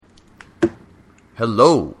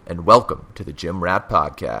Hello, and welcome to the Gym Rat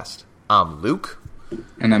Podcast. I'm Luke.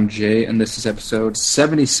 And I'm Jay, and this is episode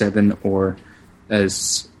 77, or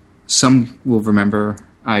as some will remember,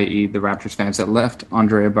 i.e. the Raptors fans that left,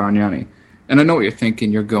 Andrea Bargnani. And I know what you're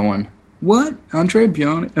thinking. You're going, what? Andrea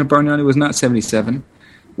Bargnani was not 77?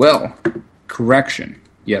 Well, correction.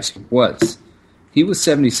 Yes, he was. He was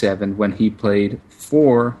 77 when he played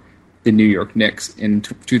for the New York Knicks in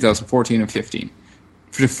 2014 and 15.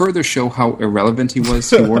 To further show how irrelevant he was,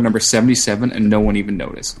 he wore number 77 and no one even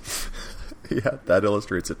noticed. Yeah, that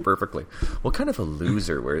illustrates it perfectly. What kind of a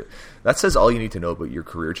loser? That says all you need to know about your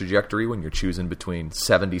career trajectory when you're choosing between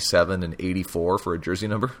 77 and 84 for a jersey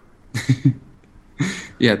number.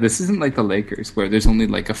 Yeah, this isn't like the Lakers where there's only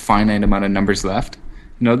like a finite amount of numbers left.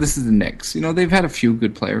 No, this is the Knicks. You know, they've had a few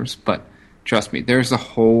good players, but trust me, there's a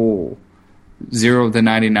whole 0 to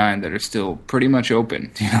 99 that are still pretty much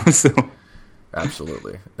open. You know, so...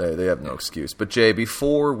 Absolutely. They have no excuse. But, Jay,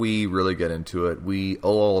 before we really get into it, we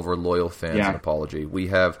owe all of our loyal fans an apology.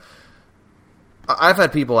 I've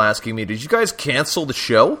had people asking me, did you guys cancel the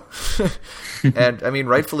show? And, I mean,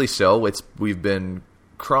 rightfully so. We've been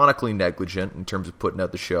chronically negligent in terms of putting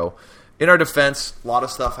out the show. In our defense, a lot of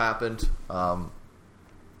stuff happened. I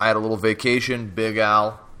had a little vacation. Big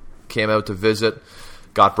Al came out to visit,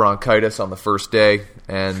 got bronchitis on the first day,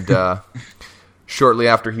 and... shortly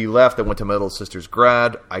after he left, I went to my little sister's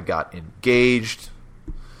grad. I got engaged.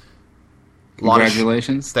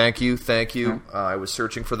 Congratulations. Thank you. Yeah. I was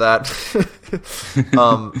searching for that.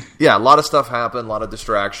 Yeah, a lot of stuff happened, a lot of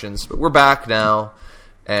distractions. But we're back now,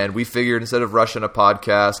 and we figured instead of rushing a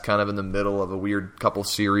podcast kind of in the middle of a weird couple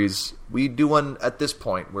series, we do one at this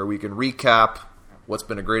point where we can recap what's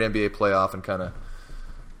been a great NBA playoff and kind of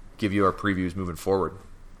give you our previews moving forward.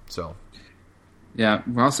 So... Yeah,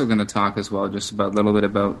 we're also going to talk as well just about a little bit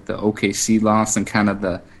about the OKC loss and kind of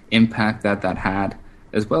the impact that had,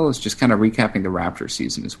 as well as just kind of recapping the Raptors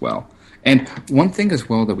season as well. And one thing as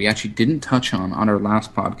well that we actually didn't touch on our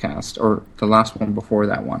last podcast, or the last one before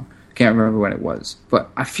that one, I can't remember when it was, but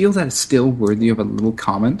I feel that it's still worthy of a little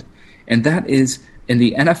comment, and that is in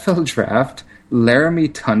the NFL draft, Laramie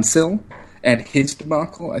Tunsil and his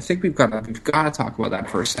debacle. I think we've got to talk about that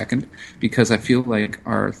for a second, because I feel like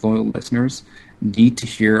our loyal listeners need to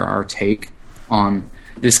hear our take on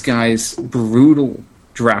this guy's brutal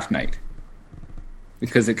draft night,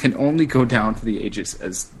 because it can only go down to the ages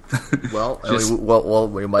as we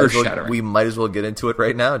might as well get into it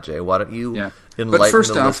right now, Jay. Why don't you enlighten but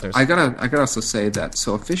first the off, listeners? I gotta also say that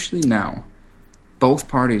so officially now, both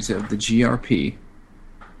parties of the GRP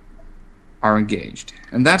are engaged,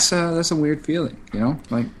 and that's a weird feeling, you know.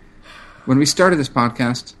 Like when we started this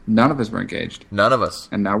podcast, none of us were engaged. None of us,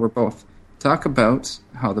 and now we're both. Talk about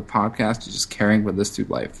how the podcast is just carrying with us through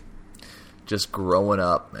life. Just growing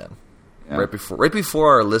up, man. Yeah. Right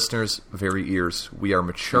before our listeners' very ears, we are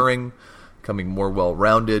maturing, becoming more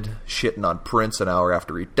well-rounded, shitting on Prince an hour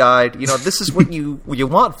after he died. You know, this is what you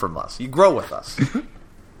want from us. You grow with us.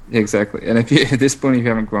 Exactly. And if you, at this point, if you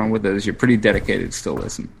haven't grown with us, you're pretty dedicated to still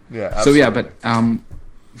listen. Yeah, absolutely. So, yeah, but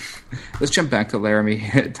let's jump back to Laramie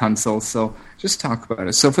Tunsil. So just talk about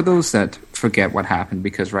it. So for those that forget what happened,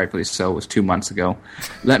 because rightfully so, it was 2 months ago,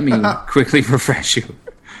 let me quickly refresh you.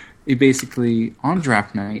 He basically, on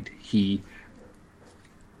draft night, he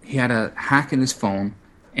had a hack in his phone,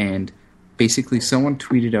 and basically someone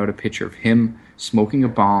tweeted out a picture of him smoking a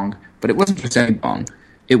bong, but it wasn't just any bong.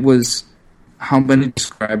 It was, how many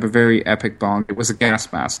describe a very epic bong. It was a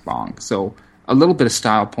gas mask bong. So a little bit of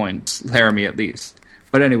style points, Laramie at least.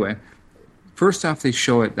 But anyway, first off, they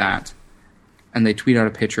show it that, and they tweet out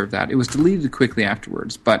a picture of that. It was deleted quickly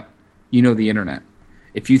afterwards, but you know the internet.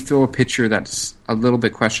 If you throw a picture that's a little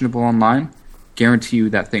bit questionable online, guarantee you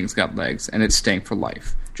that thing's got legs, and it's staying for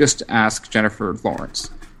life. Just ask Jennifer Lawrence,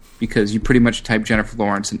 because you pretty much type Jennifer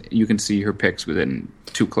Lawrence, and you can see her pics within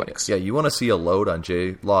 2 clicks. Yeah, you want to see a load on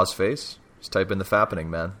J. Law's face? Just type in the fappening,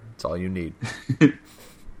 man. That's all you need.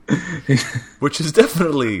 Which is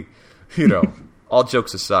definitely, you know... All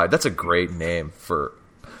jokes aside, that's a great name for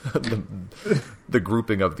the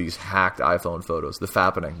grouping of these hacked iPhone photos. The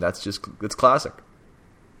fappening. It's classic.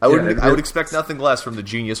 I would expect nothing less from the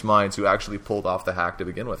genius minds who actually pulled off the hack to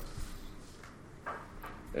begin with.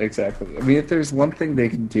 Exactly. I mean, if there's one thing they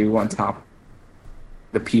can do on top of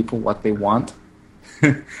the people what they want,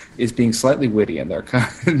 is being slightly witty in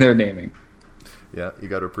their naming. Yeah, you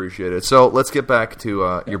got to appreciate it. So let's get back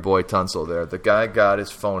to your boy Tunsil there. The guy got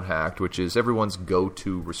his phone hacked, which is everyone's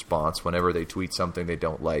go-to response whenever they tweet something they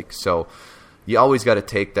don't like. So you always got to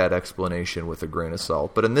take that explanation with a grain of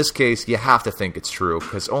salt. But in this case, you have to think it's true,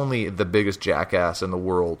 because only the biggest jackass in the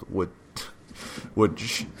world would would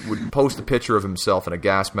post a picture of himself in a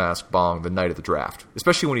gas mask bong the night of the draft,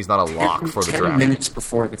 especially when he's not a lock for the 10 draft. minutes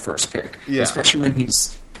before the first pick, Yeah. especially when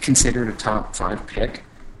he's considered a top 5 pick.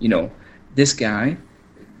 This guy,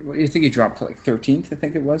 I think he dropped to like 13th, I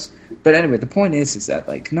think it was. But anyway, the point is that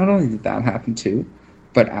like not only did that happen too,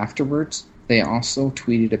 but afterwards they also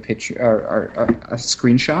tweeted a picture or a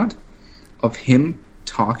screenshot of him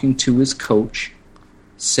talking to his coach,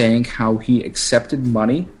 saying how he accepted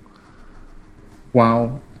money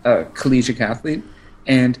while a collegiate athlete.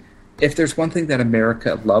 And if there's one thing that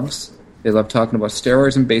America loves, they love talking about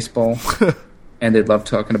steroids in baseball, and they love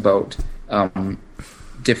talking about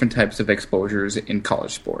different types of exposures in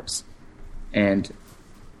college sports. And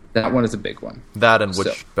that one is a big one. That and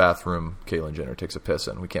which bathroom Caitlyn Jenner takes a piss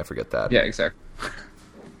in. We can't forget that. Yeah, exactly.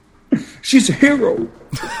 She's a hero.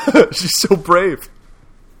 She's so brave.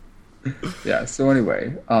 Yeah, so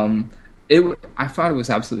anyway, I thought it was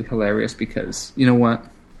absolutely hilarious because, you know what?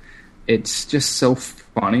 It's just so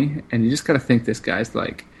funny, and you just got to think this guy's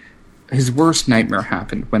like, his worst nightmare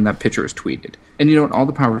happened when that picture was tweeted. And you know what? All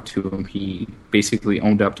the power to him. He basically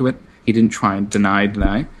owned up to it. He didn't try and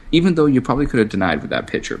deny, even though you probably could have denied with that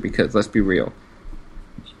picture because, let's be real,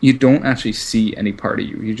 you don't actually see any part of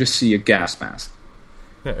you. You just see a gas mask.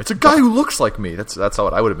 Yeah, it's a guy who looks like me. That's how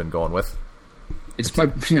I would have been going with. It's my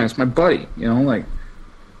buddy. Like,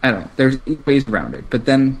 I don't know. There's ways around it. But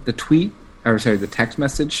then the the text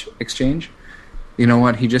message exchange, you know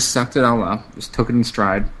what? He just sucked it all up, just took it in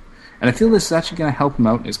stride. And I feel this is actually going to help him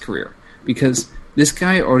out in his career because this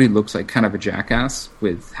guy already looks like kind of a jackass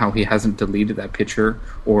with how he hasn't deleted that picture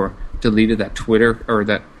or deleted that Twitter or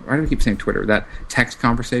that, why do I keep saying Twitter, that text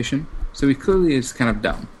conversation. So he clearly is kind of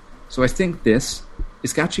dumb. So I think this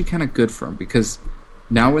is actually kind of good for him because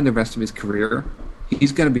now in the rest of his career,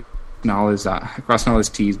 he's going to be crossing all his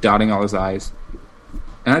T's, dotting all his I's.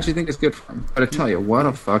 And I actually think it's good for him. But I tell you, what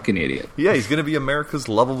a fucking idiot. Yeah, he's going to be America's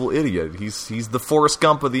lovable idiot. He's the Forrest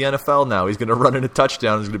Gump of the NFL now. He's going to run in a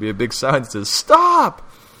touchdown. There's going to be a big sign that says, "Stop!"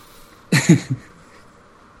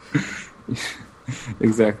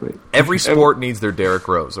 Exactly. Every sport needs their Derrick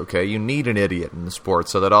Rose, okay? You need an idiot in the sport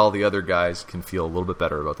so that all the other guys can feel a little bit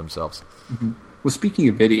better about themselves. Mm-hmm. Well, speaking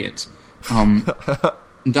of idiots,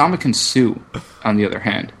 Ndamukong Suh, on the other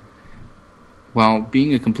hand, while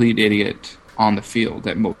being a complete idiot on the field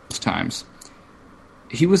at most times,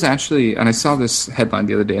 he was actually, and I saw this headline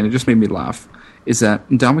the other day and it just made me laugh, is that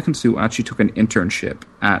Ndamukong Suh actually took an internship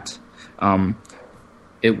at,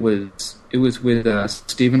 it was with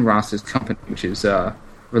Stephen Ross's company, which is a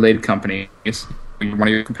related company, it's one of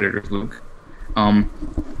your competitors, Luke.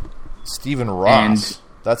 Stephen Ross.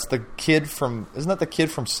 That's the kid from, isn't that the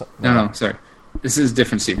kid from... No, sorry. This is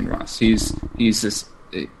different Stephen Ross. He's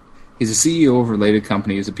a CEO of related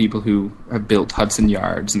companies, the people who have built Hudson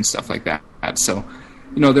Yards and stuff like that. So,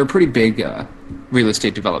 they're pretty big real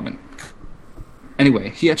estate development.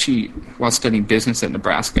 Anyway, he actually, while studying business at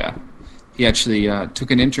Nebraska, he actually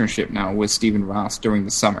took an internship now with Stephen Ross during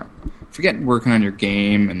the summer. Forget working on your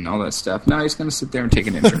game and all that stuff. Now he's going to sit there and take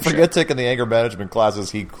an internship. Forget taking the anger management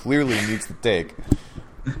classes he clearly needs to take.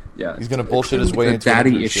 Yeah, he's going to bullshit his way into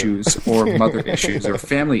daddy issues or mother issues or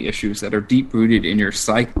family issues that are deep rooted in your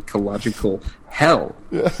psychological hell.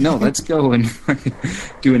 Yeah. No, let's go and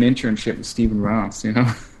do an internship with Stephen Ross.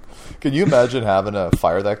 Can you imagine having to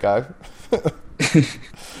fire that guy?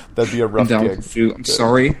 That'd be a rough gig. I'm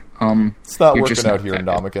sorry. It's not working out here in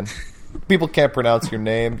Ndamukong. People can't pronounce your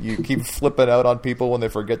name. You keep flipping out on people when they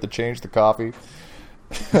forget to change the coffee.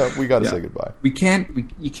 We got to say goodbye. You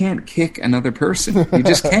can't kick another person. You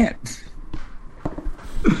just can't.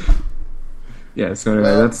 Yeah. So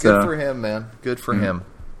anyway, that's good for him, man. Good for him.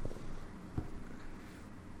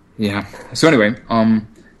 Yeah. So anyway,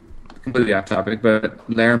 completely off topic, but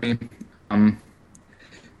Laramie,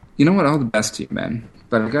 you know what? All the best to you, man.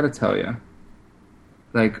 But I got to tell you,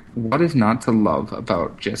 like, what is not to love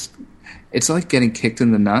about just? It's like getting kicked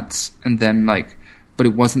in the nuts, and then like. But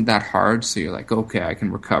it wasn't that hard, so you're like, okay, I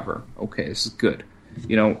can recover. Okay, this is good.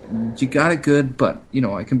 You got it good, but,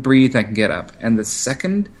 I can breathe, I can get up. And the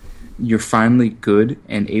second you're finally good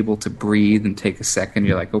and able to breathe and take a second,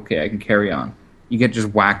 you're like, okay, I can carry on. You get just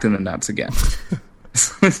whacked in the nuts again.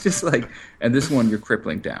 So it's just like, and this one, you're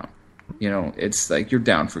crippling down. It's like you're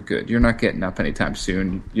down for good. You're not getting up anytime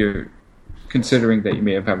soon. You're considering that you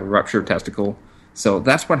may have a ruptured testicle. So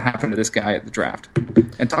that's what happened to this guy at the draft.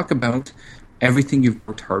 And talk about... everything you've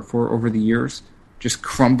worked hard for over the years just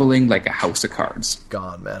crumbling like a house of cards.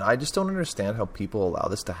 God, man, I just don't understand how people allow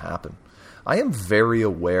this to happen. I am very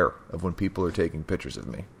aware of when people are taking pictures of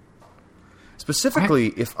me. Specifically,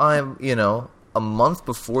 if I'm, a month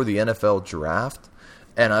before the NFL draft,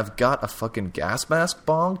 and I've got a fucking gas mask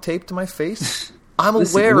bong taped to my face, I'm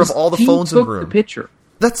Listen, aware of all the phones in the room. The picture.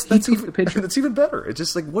 That's even better. It's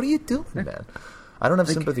just like, what are you doing, man? I don't have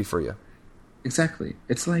sympathy for you. Exactly.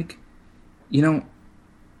 It's like,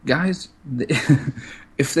 guys,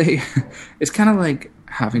 it's kind of like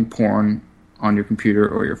having porn on your computer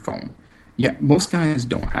or your phone. Yeah, most guys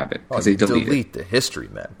don't have it because they delete it. The history,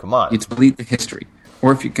 man. Come on. You delete the history.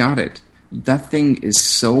 Or if you got it, that thing is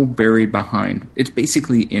so buried behind. It's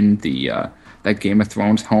basically in the that Game of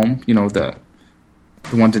Thrones home. The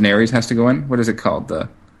one Daenerys has to go in. What is it called? The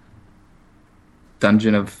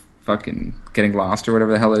dungeon of fucking getting lost or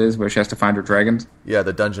whatever the hell it is, where she has to find her dragons. Yeah,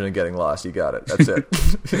 the dungeon of getting lost. You got it. That's it.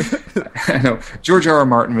 I know. George R. R.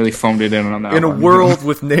 Martin really phoned it in on that. In a world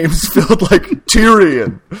with names filled like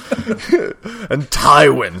Tyrion and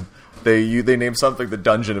Tywin, they named something the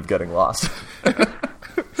dungeon of getting lost.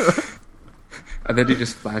 And then he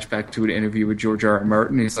just flashed back to an interview with George R. R.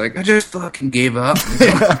 Martin. He's like, I just fucking gave up.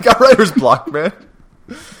 I got writer's block, man.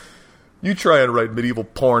 You try and write medieval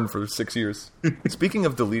porn for 6 years. Speaking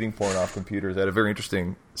of deleting porn off computers, I had a very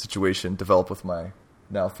interesting situation develop with my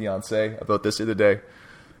now fiance about this the other day.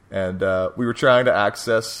 And we were trying to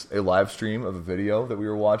access a live stream of a video that we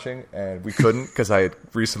were watching, and we couldn't because I had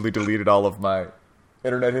recently deleted all of my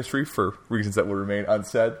internet history for reasons that will remain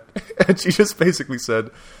unsaid. And she just basically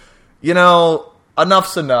said,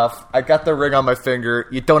 enough's enough. I got the ring on my finger.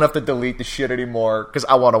 You don't have to delete the shit anymore because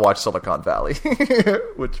I want to watch Silicon Valley,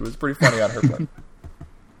 which was pretty funny on her part.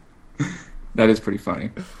 That is pretty funny.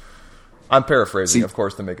 I'm paraphrasing, of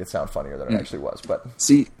course, to make it sound funnier than it actually was. But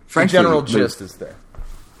the general gist is there.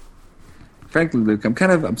 Frankly, Luke, I'm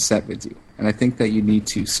kind of upset with you, and I think that you need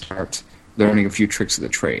to start learning a few tricks of the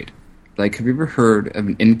trade. Like, have you ever heard of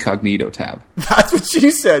an incognito tab? That's what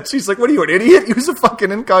she said. She's like, what are you, an idiot? Use a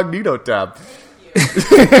fucking incognito tab.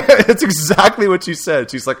 It's exactly what she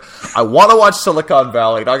said. She's like, I want to watch Silicon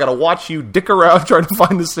Valley, and I got to watch you dick around trying to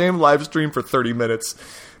find the same live stream for 30 minutes.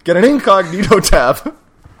 Get an incognito tab.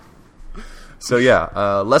 So,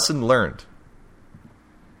 lesson learned.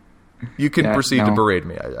 You can proceed to berate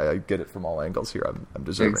me. I get it from all angles here. I'm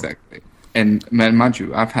deserving. Exactly. And, mind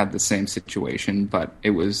you, I've had the same situation, but it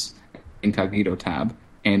was incognito tab,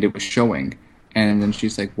 and it was showing. And then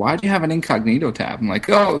she's like, why do you have an incognito tab? I'm like,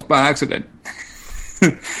 oh, it's by accident.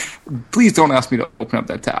 Please don't ask me to open up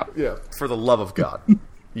that tab. Yeah, for the love of God.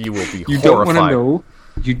 You will be you horrified. Don't want to know.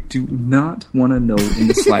 You do not want to know in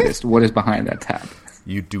the slightest what is behind that tab.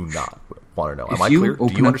 You do not want to know. Am If I you clear? Open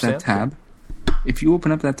do you up understand? That tab, if you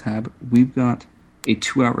open up that tab, we've got a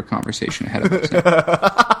 2-hour conversation ahead of us.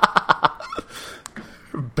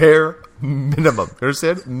 Bare minimum. You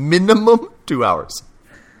understand? Minimum 2 hours.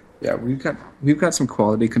 Yeah, we've got some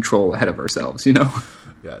quality control ahead of ourselves,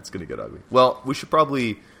 Yeah, it's going to get ugly. Well, we should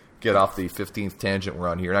probably get off the 15th tangent we're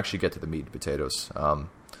on here and actually get to the meat and potatoes. Why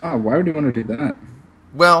would you want to do that?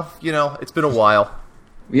 Well, it's been a while.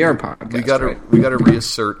 We are a podcast. We got to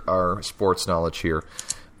reassert our sports knowledge here.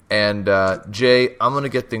 And Jay, I'm going to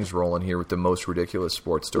get things rolling here with the most ridiculous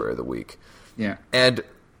sports story of the week. Yeah. And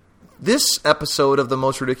this episode of the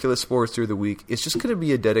most ridiculous sports story of the week is just going to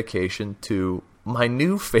be a dedication to my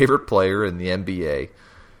new favorite player in the NBA,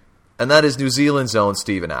 and that is New Zealand's own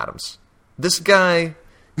Steven Adams. This guy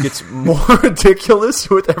gets more ridiculous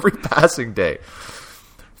with every passing day.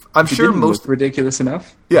 I'm sure most look ridiculous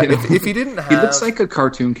enough. Yeah, if he didn't have, he looks like a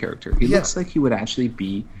cartoon character. He looks like he would actually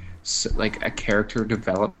be like a character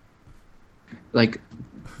developed. Like,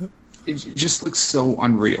 it just looks so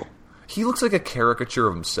unreal. He looks like a caricature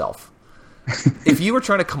of himself. If you were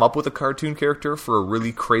trying to come up with a cartoon character for a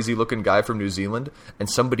really crazy-looking guy from New Zealand and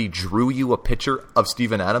somebody drew you a picture of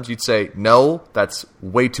Steven Adams, you'd say, no, that's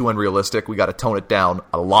way too unrealistic. We got to tone it down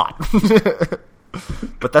a lot.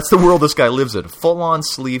 But that's the world this guy lives in. Full-on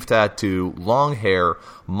sleeve tattoo, long hair,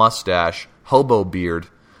 mustache, hobo beard,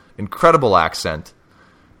 incredible accent.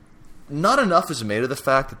 Not enough is made of the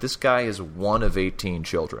fact that this guy is one of 18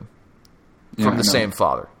 children from the same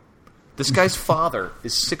father. This guy's father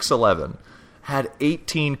is 6'11", had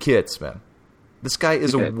 18 kids, man. This guy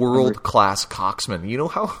is a world-class coxman. You know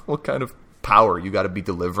what kind of power you got to be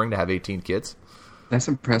delivering to have 18 kids? That's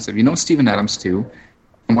impressive. Steven Adams, too,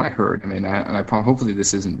 from what I heard, hopefully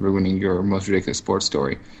this isn't ruining your most ridiculous sports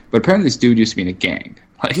story, but apparently this dude used to be in a gang.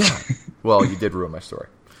 Yeah. Well, you did ruin my story.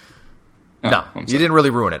 No, you didn't really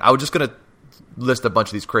ruin it. I was just going to list a bunch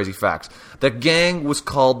of these crazy facts. The gang was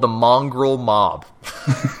called the Mongrel Mob.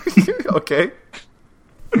 Okay?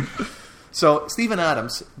 So, Steven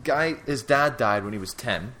Adams, his dad died when he was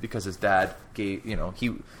 10 because his dad Steven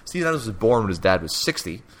Adams was born when his dad was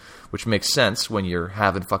 60, which makes sense when you're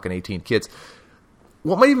having fucking 18 kids.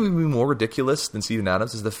 what might even be more ridiculous than Steven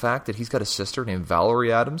Adams is the fact that he's got a sister named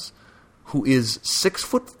Valerie Adams, who is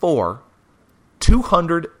 6'4",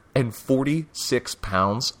 246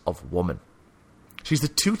 pounds of woman. She's the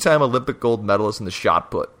 2-time Olympic gold medalist in the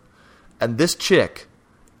shot put. And this chick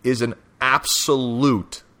is an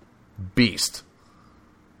absolute beast.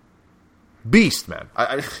 Beast, man.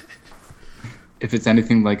 If it's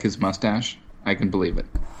anything like his mustache, I can believe it.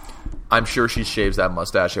 I'm sure she shaves that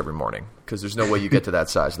mustache every morning, because there's no way you get to that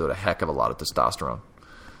size without a heck of a lot of testosterone.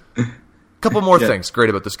 Couple more things great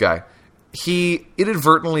about this guy. He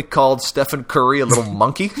inadvertently called Stephen Curry a little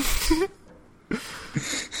monkey,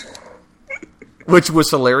 which was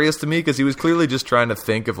hilarious to me, because he was clearly just trying to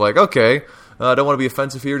think of like, okay, I don't want to be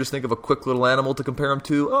offensive here, just think of a quick little animal to compare him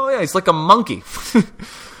to. Oh yeah, he's like a monkey.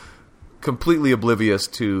 Completely oblivious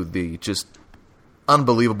to the just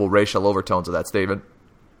unbelievable racial overtones of that statement.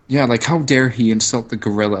 Yeah, like how dare he insult the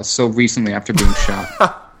gorilla so recently after being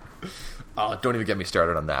shot? Oh, don't even get me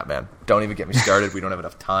started on that, man. Don't even get me started. We don't have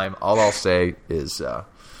enough time. All I'll say is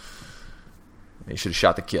he should have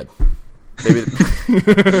shot the kid. Maybe.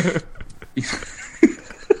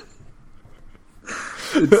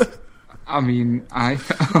 I'm going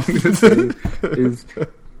to say is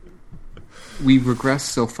we regress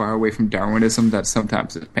so far away from Darwinism that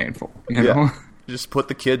sometimes it's painful. You know? Just put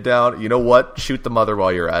the kid down. You know what? Shoot the mother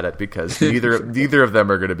while you're at it, because neither of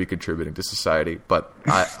them are going to be contributing to society. But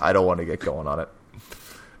I don't want to get going on it.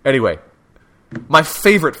 Anyway, my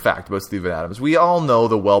favorite fact about Steven Adams: we all know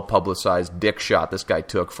the well-publicized dick shot this guy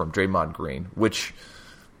took from Draymond Green, which,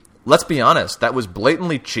 let's be honest, that was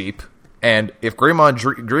blatantly cheap. And if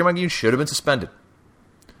Draymond Green should have been suspended.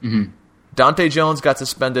 Mm-hmm. Dante Jones got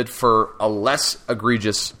suspended for a less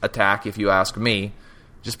egregious attack, if you ask me.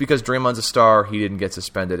 Just because Draymond's a star, he didn't get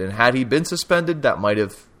suspended. And had he been suspended, that might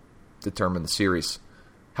have determined the series.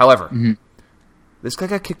 However, this guy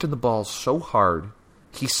got kicked in the balls so hard,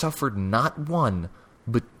 he suffered not one,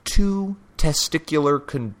 but 2 testicular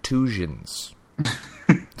contusions.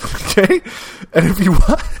 Okay? And if you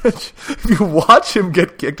watch him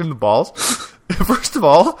get kicked in the balls, first of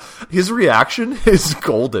all, his reaction is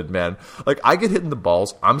golden, man. Like, I get hit in the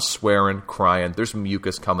balls, I'm swearing, crying, there's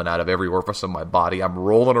mucus coming out of every orifice of my body, I'm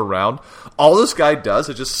rolling around. All this guy does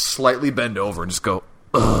is just slightly bend over and just go,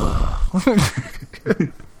 ugh.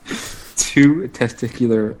 2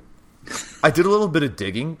 testicular... I did a little bit of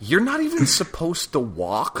digging. You're not even supposed to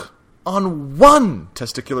walk on 1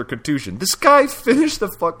 testicular contusion. This guy finished the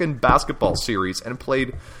fucking basketball series and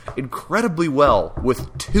played incredibly well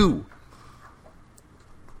with 2.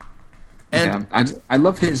 And I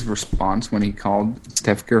love his response when he called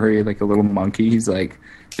Steph Curry like a little monkey. He's like,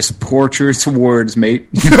 just poor towards, mate.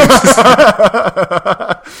 You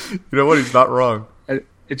know what? He's not wrong.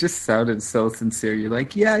 It just sounded so sincere. You're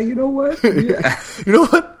like, yeah, you know what? Yeah. You know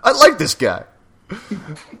what? I like this guy.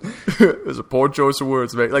 It was a poor choice of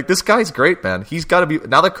words, mate. Like, this guy's great, man. He's got to be...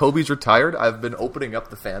 Now that Kobe's retired, I've been opening up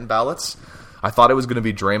the fan ballots. I thought it was going to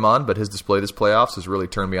be Draymond, but his display this playoffs has really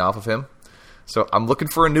turned me off of him. So I'm looking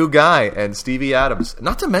for a new guy, and Stevie Adams.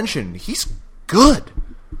 Not to mention, he's good.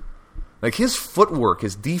 Like, his footwork,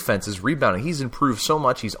 his defense, his rebounding, he's improved so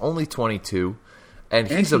much. He's only 22. And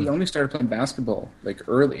he only started playing basketball, like,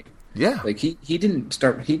 early. Yeah. Like, he didn't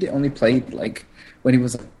start... He only played, like, when he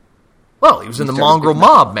was... Well, he was in the mongrel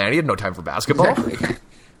mob, man. He had no time for basketball. Exactly.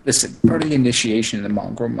 Listen, part of the initiation in the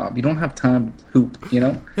mongrel mob, you don't have time to hoop, you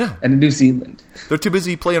know? Yeah. And in New Zealand. They're too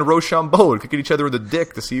busy playing Rochambeau and kicking each other in the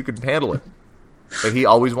dick to see who can handle it. And he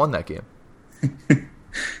always won that game.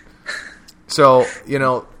 So, you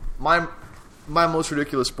know, my most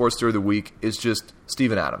ridiculous sports story of the week is just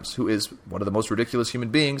Steven Adams, who is one of the most ridiculous human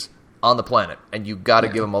beings on the planet. And you got to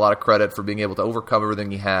give him a lot of credit for being able to overcome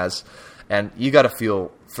everything he has. And you got to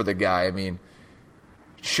feel for the guy. I mean,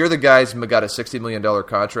 sure, the guy's got a $60 million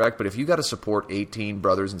contract, but if you got to support 18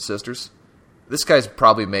 brothers and sisters, this guy's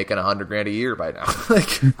probably making $100,000 a year by now.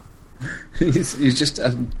 Like, he's just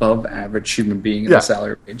an above average human being in the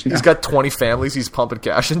salary range. You know? He's got 20 families he's pumping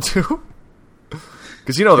cash into.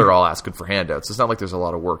 Because you know they're all asking for handouts. It's not like there's a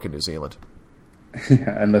lot of work in New Zealand.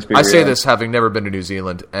 Yeah, I say this having never been to New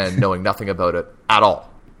Zealand and knowing nothing about it at all.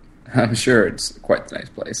 I'm sure it's quite a nice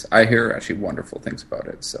place. I hear actually wonderful things about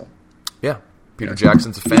it. So, yeah, Peter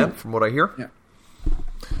Jackson's a fan, from what I hear. Yeah.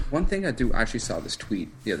 One thing I actually saw this tweet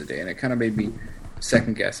the other day, and it kind of made me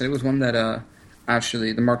second guess. And it was one that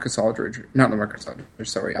actually DeMarcus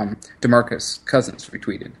Cousins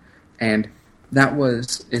retweeted, and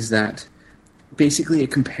that basically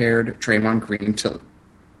it compared Draymond Green to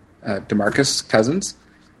DeMarcus Cousins,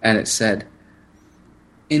 and it said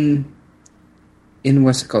in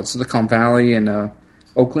what's it called, Silicon Valley and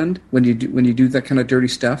Oakland, when you do that kind of dirty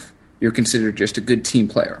stuff, you're considered just a good team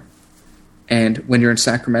player. And when you're in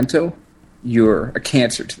Sacramento, you're a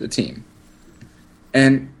cancer to the team.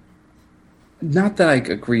 And not that I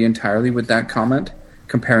agree entirely with that comment,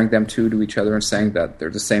 comparing them to each other and saying that they're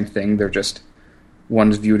the same thing, they're just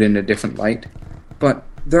one's viewed in a different light. But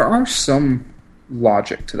there are some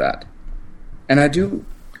logic to that. And I do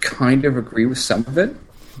kind of agree with some of it.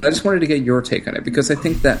 I just wanted to get your take on it, because I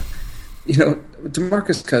think that,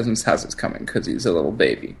 DeMarcus Cousins has it coming because he's a little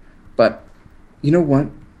baby. But you know what?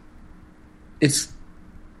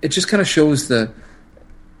 It just kind of shows the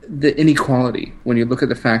inequality when you look at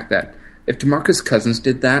the fact that if DeMarcus Cousins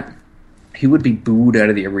did that, he would be booed out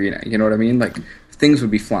of the arena. You know what I mean? Like, things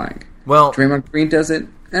would be flying. Well, Draymond Green does it.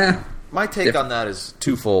 My take on that is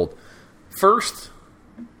twofold. First,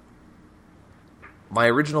 my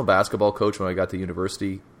original basketball coach when I got to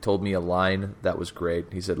university told me a line that was great.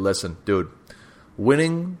 He said, "Listen, dude,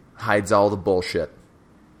 winning hides all the bullshit.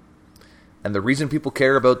 And the reason people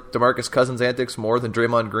care about DeMarcus Cousins' antics more than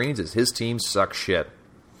Draymond Green's is his team sucks shit."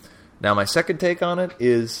 Now, my second take on it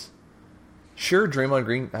is, sure, Draymond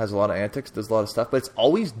Green has a lot of antics, does a lot of stuff, but it's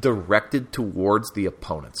always directed towards the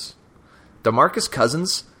opponents. DeMarcus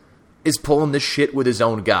Cousins is pulling this shit with his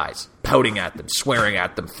own guys, pouting at them, swearing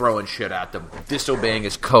at them, throwing shit at them, disobeying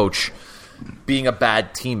his coach, being a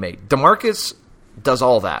bad teammate. DeMarcus does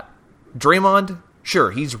all that. Draymond, sure,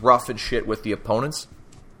 he's rough and shit with the opponents.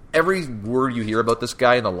 Every word you hear about this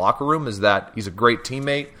guy in the locker room is that he's a great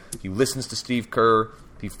teammate, he listens to Steve Kerr,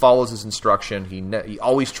 he follows his instruction, he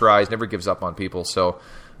always tries, never gives up on people. So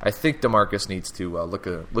I think DeMarcus needs to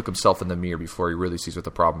look himself in the mirror before he really sees what the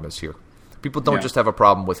problem is here. People don't just have a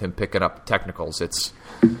problem with him picking up technicals. It's,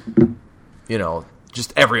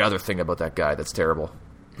 just every other thing about that guy that's terrible.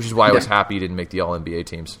 Which is why I was happy he didn't make the All-NBA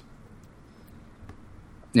teams.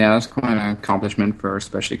 Yeah, that's quite an accomplishment for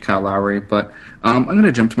especially Kyle Lowry. But I'm going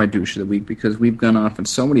to jump to my douche of the week because we've gone off on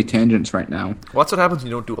so many tangents right now. Well, that's what happens when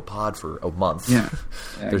you don't do a pod for a month. Yeah.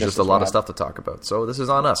 There's just a lot of stuff to talk about. So this is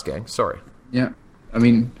on us, gang. Sorry. Yeah. I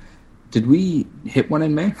mean, did we hit one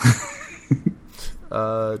in May?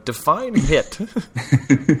 Define hit.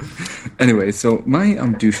 Anyway, so my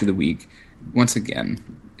douche of the week, once again,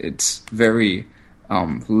 it's very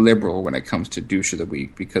liberal when it comes to douche of the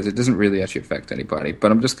week because it doesn't really actually affect anybody. But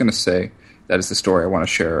I'm just going to say that is the story I want to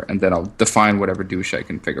share, and then I'll define whatever douche I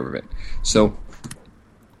can figure of it. So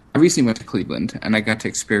I recently went to Cleveland, and I got to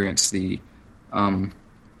experience their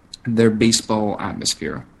baseball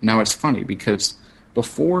atmosphere. Now, it's funny because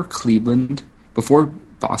before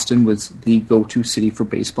Boston was the go-to city for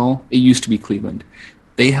baseball, it used to be Cleveland.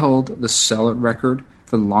 They held the sellout record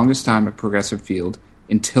for the longest time at Progressive Field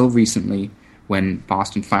until recently when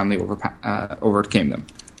Boston finally overcame them.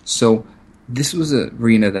 So this was an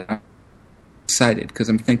arena that I'm excited because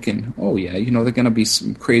I'm thinking, oh yeah, they're going to be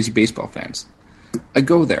some crazy baseball fans. I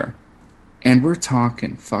go there, and we're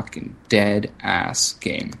talking fucking dead-ass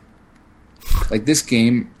game. Like, this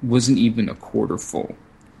game wasn't even a quarter full.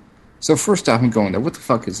 So first off, I'm going there, what the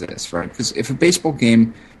fuck is this, right? Because if a baseball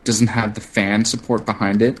game doesn't have the fan support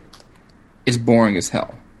behind it, it's boring as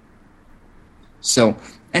hell. So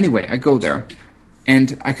anyway, I go there,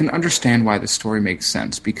 and I can understand why the story makes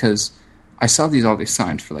sense, because I saw all these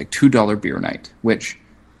signs for like $2 beer night, which,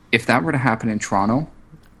 if that were to happen in Toronto...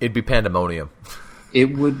 It'd be pandemonium.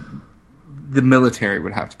 The military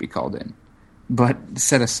would have to be called in. But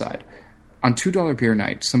set aside, on $2 beer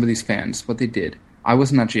night, some of these fans, what they did... I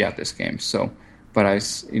wasn't actually at this game, but I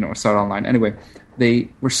saw it online. Anyway, they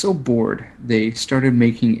were so bored, they started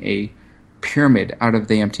making a pyramid out of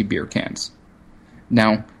the empty beer cans.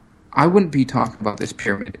 Now, I wouldn't be talking about this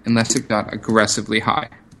pyramid unless it got aggressively high.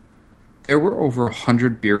 There were over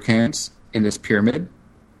 100 beer cans in this pyramid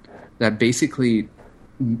that basically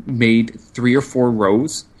made 3 or 4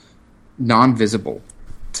 rows non-visible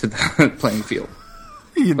to the playing field.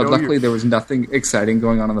 But luckily, there was nothing exciting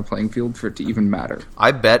going on the playing field for it to even matter.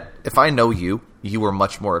 I bet if I know you were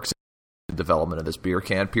much more excited in the development of this beer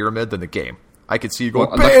can pyramid than the game. I could see you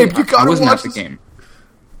going, babe, you gotta watch watch the this game.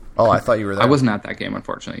 Oh, I thought you were there. I wasn't at that game,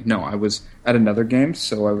 unfortunately. No, I was at another game,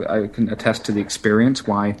 so I can attest to the experience,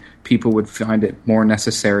 why people would find it more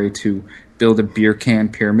necessary to build a beer can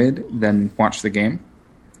pyramid than watch the game,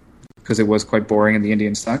 because it was quite boring and the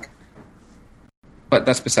Indians suck. But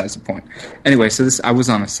that's besides the point. Anyway, so I was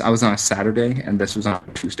on a Saturday, and this was on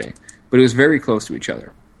a Tuesday, but it was very close to each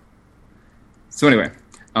other. So anyway,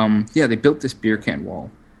 they built this beer can wall,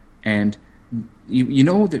 and you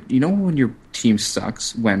know when your team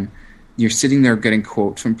sucks, when you're sitting there getting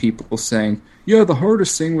quotes from people saying, yeah, the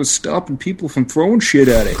hardest thing was stopping people from throwing shit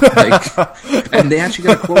at it. Like, and they actually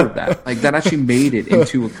got a quote of that. Like, that actually made it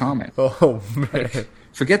into a comment. Oh, man. Like,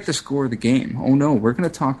 forget the score of the game. Oh, no, we're going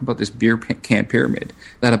to talk about this beer can pyramid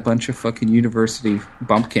that a bunch of fucking university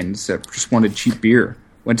bumpkins that just wanted cheap beer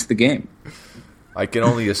went to the game. I can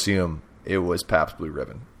only assume it was Pabst Blue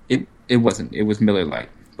Ribbon. It wasn't. It was Miller Lite.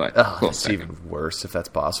 But it's even worse, if that's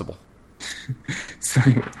possible. So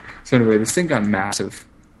anyway, this thing got massive.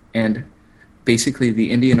 And basically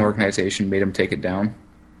the Indian organization made them take it down.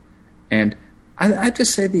 And I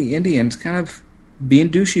just say the Indians kind of being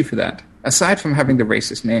douchey for that. Aside from having the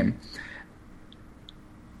racist name.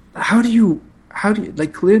 How do you,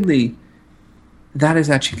 like, clearly that is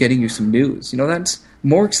actually getting you some news. You know, that's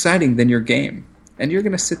more exciting than your game. And you're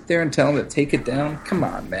going to sit there and tell them to take it down? Come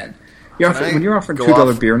on, man. When you're offering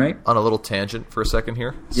 $2 beer night. On a little tangent for a second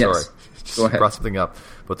here. Yes. Sorry. Go ahead. Brought something up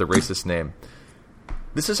about the racist name.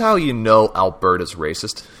 This is how you know Alberta's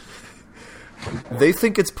racist. They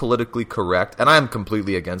think it's politically correct, and I am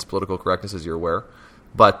completely against political correctness, as you're aware.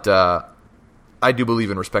 But I do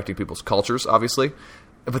believe in respecting people's cultures, obviously.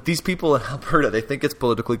 But these people in Alberta, they think it's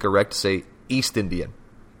politically correct to say East Indian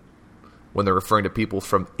when they're referring to people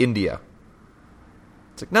from India.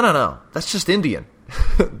 It's like, no. That's just Indian.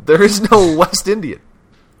 There is no West Indian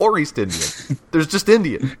or East Indian. There's just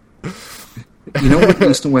Indian. You know what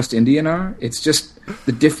East and West Indian are? It's just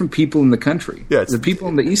the different people in the country. Yeah, the people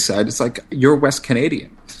on the East side, it's like you're West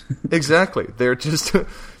Canadian. Exactly. They're just...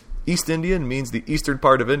 East Indian means the eastern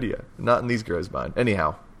part of India, not in these guys' mind.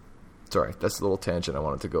 Anyhow, sorry, that's a little tangent I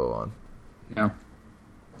wanted to go on. Yeah.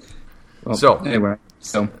 Well, so anyway,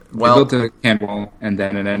 they built the can wall, and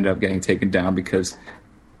then it ended up getting taken down because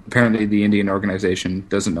apparently the Indian organization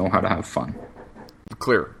doesn't know how to have fun.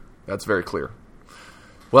 Clear. That's very clear.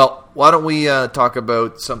 Well, why don't we talk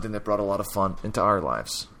about something that brought a lot of fun into our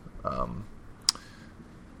lives?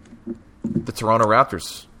 The Toronto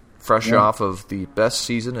Raptors. Fresh off of the best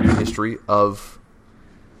season in the history of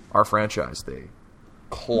our franchise. They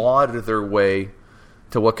clawed their way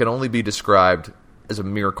to what can only be described as a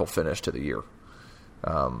miracle finish to the year.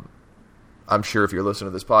 I'm sure if you're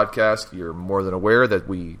listening to this podcast, you're more than aware that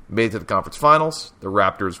we made it to the conference finals. The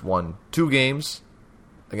Raptors won 2 games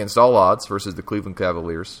against all odds versus the Cleveland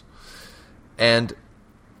Cavaliers. And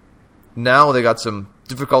now they got some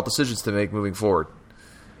difficult decisions to make moving forward.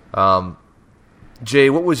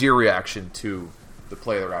 Jay, what was your reaction to the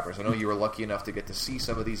play of the Raptors? I know you were lucky enough to get to see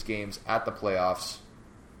some of these games at the playoffs.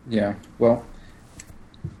 Yeah, well,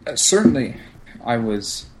 certainly I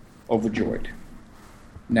was overjoyed.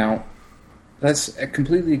 Now, let's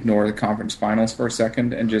completely ignore the conference finals for a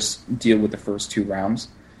second and just deal with the first 2 rounds.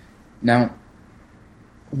 Now,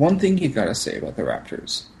 one thing you gotta say about the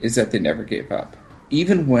Raptors is that they never gave up.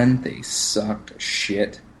 Even when they sucked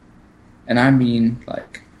shit, and I mean,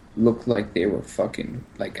 like, looked like they were fucking,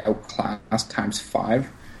 like, outclassed times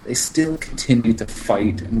 5, they still continued to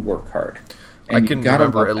fight and work hard. And I can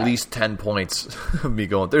remember at least 10 points of me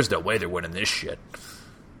going, there's no way they're winning this shit.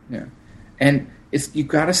 Yeah. And you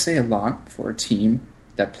gotta say a lot for a team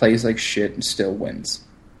that plays like shit and still wins.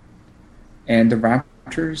 And the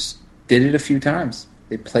Raptors did it a few times.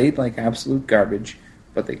 They played like absolute garbage,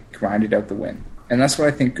 but they grinded out the win. And that's what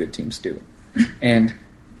I think good teams do. And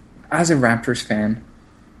as a Raptors fan,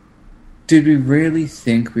 did we really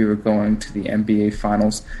think we were going to the NBA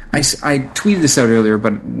Finals? I tweeted this out earlier,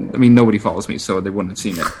 but I mean, nobody follows me, so they wouldn't have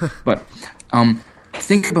seen it. But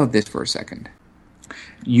think about this for a second.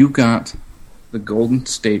 You got the Golden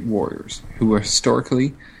State Warriors, who are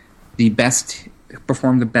historically the best,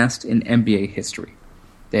 performed the best in NBA history.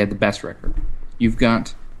 They had the best record. You've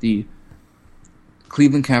got the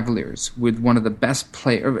Cleveland Cavaliers with one of the best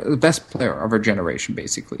player of our generation,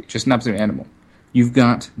 basically, just an absolute animal. You've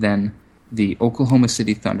got then the Oklahoma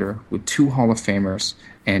City Thunder with 2 Hall of Famers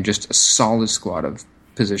and just a solid squad of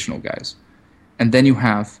positional guys. And then you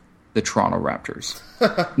have the Toronto Raptors.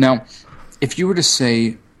 Now, if you were to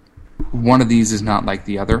say one of these is not like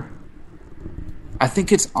the other, I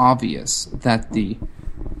think it's obvious that the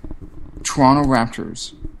Toronto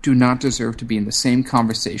Raptors do not deserve to be in the same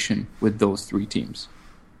conversation with those 3 teams.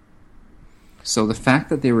 So the fact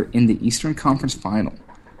that they were in the Eastern Conference Final,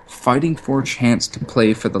 fighting for a chance to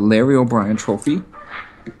play for the Larry O'Brien Trophy,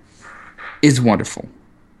 is wonderful.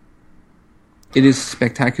 It is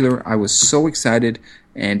spectacular. I was so excited,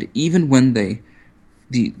 and even when they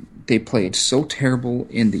played so terrible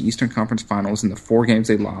in the Eastern Conference Finals in the 4 games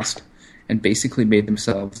they lost, and basically made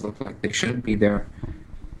themselves look like they shouldn't be there,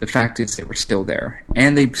 the fact is they were still there,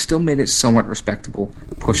 and they still made it somewhat respectable,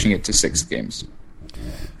 pushing it to 6 games.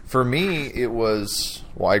 For me, it was...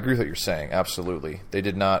 Well, I agree with what you're saying, absolutely. They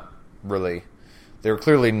did not really They're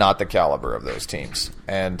clearly not the caliber of those teams.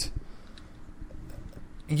 And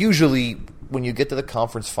usually when you get to the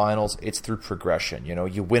conference finals, it's through progression. You know,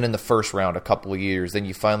 you win in the first round a couple of years, then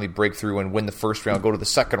you finally break through and win the first round, go to the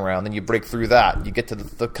second round, then you break through that, you get to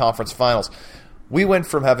the conference finals. We went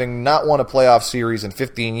from having not won a playoff series in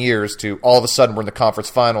 15 years to all of a sudden we're in the conference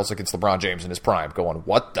finals against LeBron James in his prime, going,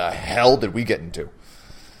 what the hell did we get into?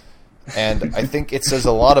 And I think it says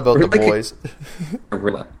a lot about the boys. A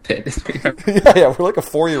gorilla pit. yeah, we're like a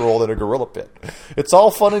 4-year-old in a gorilla pit. It's all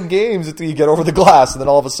fun and games until you get over the glass, and then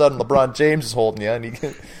all of a sudden LeBron James is holding you.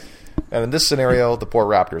 And in this scenario, the poor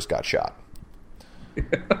Raptors got shot.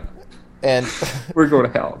 And we're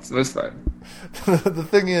going to hell, so it's fine. The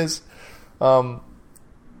thing is, the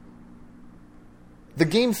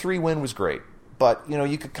Game 3 win was great, but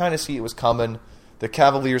you could kind of see it was coming. The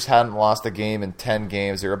Cavaliers hadn't lost a game in 10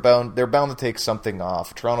 games. They're bound to take something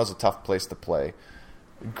off. Toronto's a tough place to play.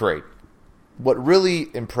 Great. What really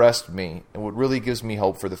impressed me and what really gives me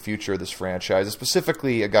hope for the future of this franchise,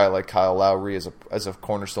 specifically a guy like Kyle Lowry as a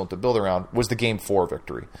cornerstone to build around, was the Game 4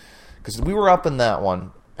 victory. Because we were up in that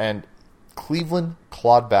one, and Cleveland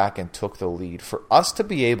clawed back and took the lead. For us to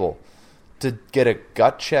be able to get a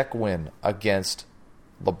gut check win against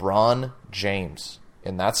LeBron James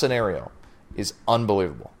in that scenario is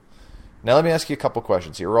unbelievable. Now let me ask you a couple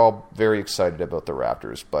questions here. We're all very excited about the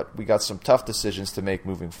Raptors, but we got some tough decisions to make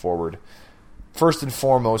moving forward. First and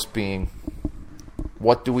foremost being,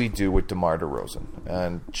 what do we do with DeMar DeRozan?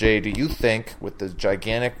 And Jay, do you think with the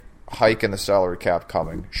gigantic hike in the salary cap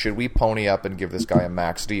coming, should we pony up and give this guy a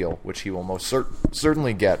max deal, which he will most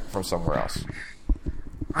certainly get from somewhere else?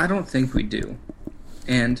 I don't think we do.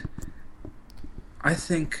 And I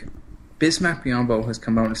think Bismack Biyombo has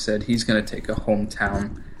come out and said he's going to take a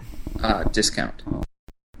hometown discount.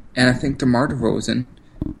 And I think DeMar DeRozan,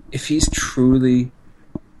 if he's truly,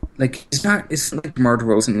 it's not like DeMar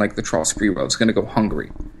DeRozan like the Charles Sprewell is going to go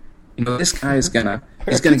hungry. This guy is going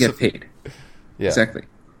to get paid. Yeah. Exactly.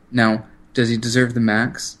 Now, does he deserve the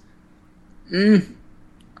max?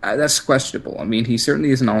 That's questionable. I mean, he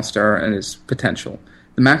certainly is an all-star and his potential.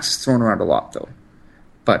 The max is thrown around a lot, though.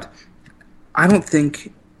 But I don't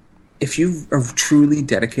think, if you are truly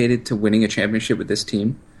dedicated to winning a championship with this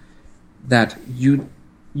team, that you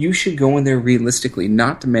should go in there realistically,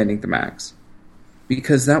 not demanding the max.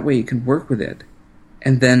 Because that way you can work with it.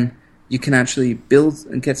 And then you can actually build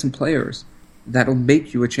and get some players that'll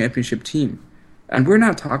make you a championship team. And we're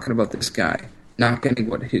not talking about this guy not getting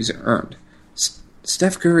what he's earned.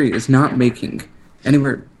 Steph Curry is not making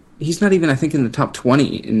anywhere. He's not even, I think, in the top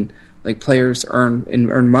 20 in players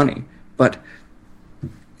earn money. But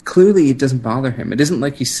clearly it doesn't bother him. It isn't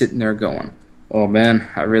like he's sitting there going, oh man,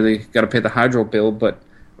 I really got to pay the hydro bill, but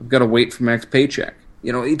I've got to wait for my next paycheck.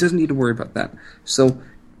 He doesn't need to worry about that. So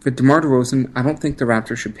for DeMar DeRozan, I don't think the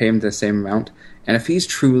Raptors should pay him the same amount. And if he's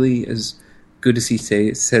truly as good as he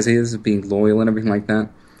says he is, being loyal and everything like that,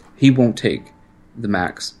 he won't take the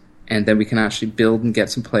max. And then we can actually build and get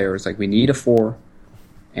some players. We need a 4,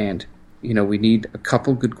 and we need a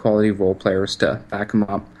couple good quality role players to back him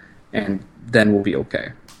up, and then we'll be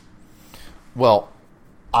okay. Well,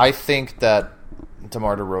 I think that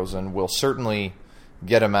DeMar DeRozan will certainly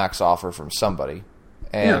get a max offer from somebody,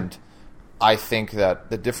 and I think that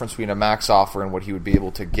the difference between a max offer and what he would be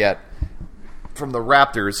able to get from the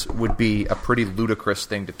Raptors would be a pretty ludicrous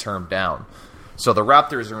thing to turn down. So the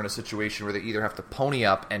Raptors are in a situation where they either have to pony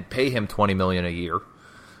up and pay him $20 million a year,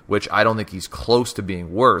 which I don't think he's close to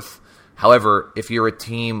being worth. However, if you're a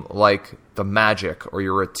team like the Magic, or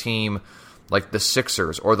you're a team like the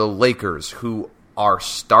Sixers or the Lakers, who are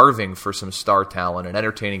starving for some star talent, an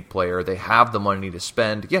entertaining player, they have the money to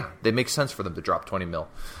spend, it makes sense for them to drop $20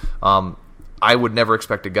 million. I would never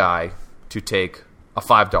expect a guy to take a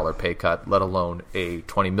 $5 pay cut, let alone a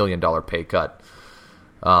 $20 million pay cut,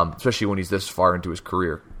 especially when he's this far into his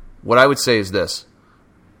career. What I would say is this.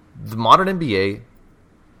 The modern NBA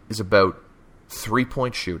is about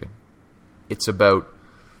three-point shooting. It's about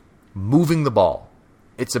moving the ball.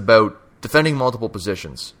 It's about defending multiple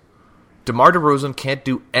positions. DeMar DeRozan can't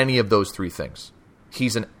do any of those three things.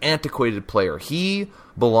 He's an antiquated player. He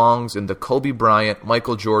belongs in the Kobe Bryant,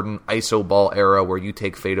 Michael Jordan, iso ball era where you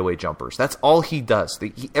take fadeaway jumpers. That's all he does.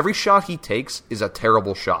 Every shot he takes is a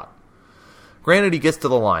terrible shot. Granted, he gets to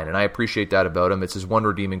the line, and I appreciate that about him. It's his one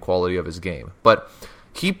redeeming quality of his game. But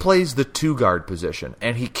he plays the two-guard position,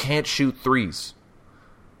 and he can't shoot threes.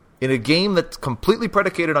 In a game that's completely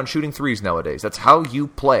predicated on shooting threes nowadays, that's how you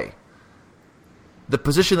play. The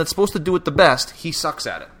position that's supposed to do it the best, he sucks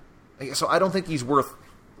at it. So I don't think he's worth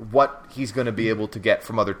what he's going to be able to get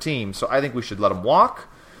from other teams. So I think we should let him walk.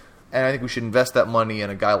 And I think we should invest that money in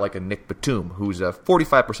a guy like a Nick Batum, who's a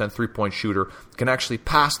 45% three-point shooter, can actually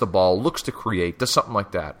pass the ball, looks to create, does something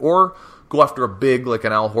like that. Or go after a big like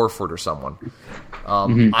an Al Horford or someone.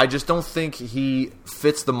 I just don't think he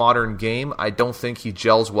fits the modern game. I don't think he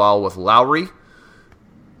gels well with Lowry.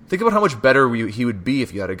 Think about how much better he would be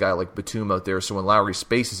if you had a guy like Batum out there, so when Lowry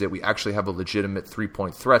spaces it, we actually have a legitimate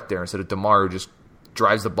three-point threat there instead of DeMar, who just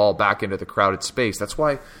drives the ball back into the crowded space. That's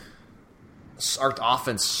why our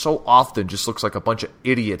offense so often just looks like a bunch of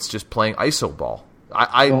idiots just playing iso ball.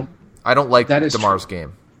 I don't like DeMar's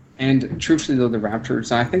game. And truthfully, though, the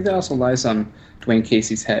Raptors, I think that also lies on Dwayne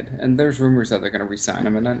Casey's head. And there's rumors that they're going to re-sign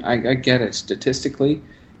him. And I get it. Statistically,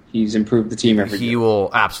 he's improved the team every year. He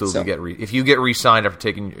will absolutely if you get re-signed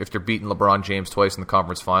after beating LeBron James twice in the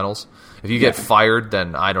conference finals, if you get fired,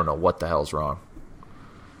 then I don't know what the hell's wrong.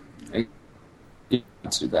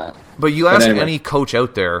 Let's do that. But you ask any coach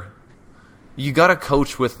out there, you got to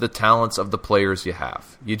coach with the talents of the players you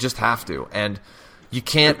have. You just have to. And you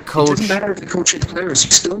can't coach. It doesn't matter if the coach and players.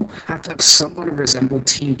 You still have to have somewhat resemble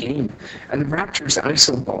team game. And the Raptors'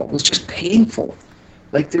 ISO ball was just painful.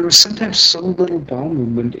 Like, there was sometimes so little ball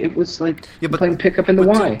movement. It was like playing pickup in the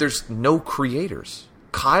Y. There's no creators.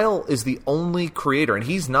 Kyle is the only creator, and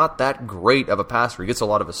he's not that great of a passer. He gets a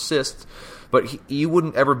lot of assists, but you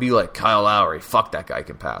wouldn't ever be like, Kyle Lowry, fuck, that guy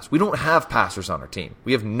can pass. We don't have passers on our team.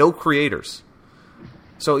 We have no creators.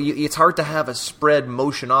 So it's hard to have a spread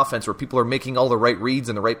motion offense where people are making all the right reads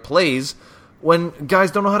and the right plays when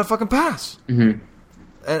guys don't know how to fucking pass. Mm-hmm.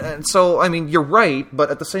 And so, I mean, you're right,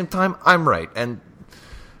 but at the same time, I'm right. And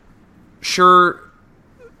sure,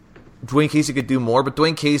 Dwayne Casey could do more, but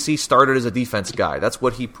Dwayne Casey started as a defense guy. That's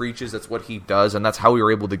what he preaches, that's what he does, and that's how we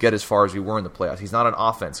were able to get as far as we were in the playoffs. He's not an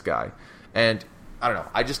offense guy. And I don't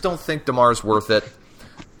know, I just don't think DeMar's worth it.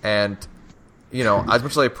 And you know, as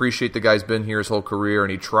much as I appreciate the guy's been here his whole career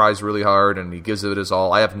and he tries really hard and he gives it his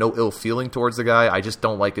all, I have no ill feeling towards the guy. I just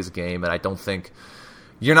don't like his game, and I don't think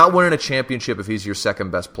you're not winning a championship if he's your second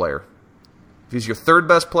best player. If he's your third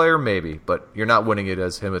best player, maybe, but you're not winning it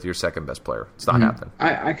as him with your second best player. It's not happening.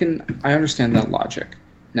 I understand that logic.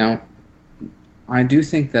 Now, I do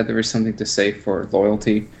think that there is something to say for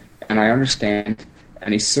loyalty, and I understand,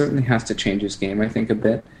 and he certainly has to change his game, I think, a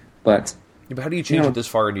bit. But how do you change it this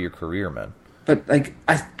far into your career, man? But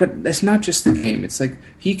but it's not just the game. It's like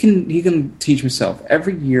he can teach himself.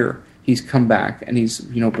 Every year he's come back and he's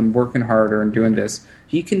been working harder and doing this.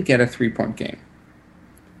 He can get a 3-point game.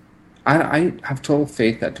 I have total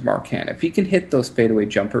faith that DeMar can. If he can hit those fadeaway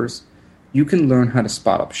jumpers, you can learn how to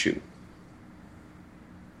spot up shoot.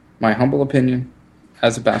 My humble opinion,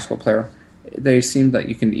 as a basketball player, they seem that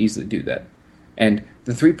you can easily do that. And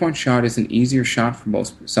the 3-point shot is an easier shot for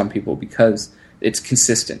some people because it's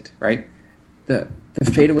consistent, right? The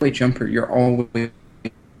fadeaway jumper, you're always...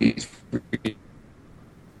 It's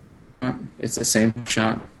the same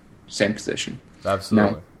shot, same position.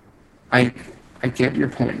 Absolutely. Now, I get your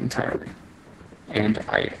point entirely, and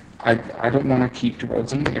I don't want to keep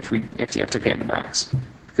DeRozan if you have to pay him the max,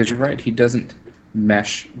 because you're right, he doesn't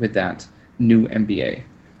mesh with that new NBA,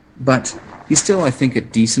 but he's still, I think, a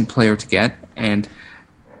decent player to get. And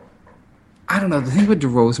I don't know, the thing with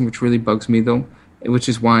DeRozan which really bugs me though, which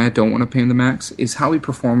is why I don't want to pay him the max, is how he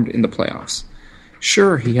performed in the playoffs.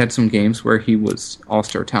 Sure, he had some games where he was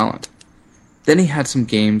all-star talent. Then he had some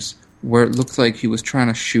games where it looked like he was trying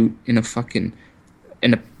to shoot in a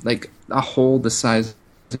hole the size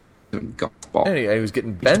of a golf ball. Yeah, he was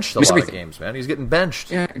getting benched a lot of games, man. He was getting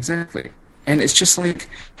benched. Yeah, exactly. And it's just like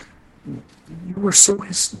you were so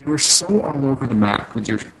all over the map with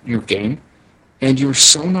your game, and you were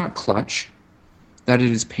so not clutch that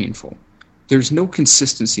it is painful. There's no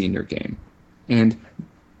consistency in your game, and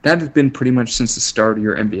that has been pretty much since the start of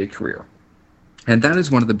your NBA career. And that is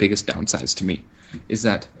one of the biggest downsides to me, is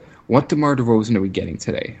that what DeMar DeRozan are we getting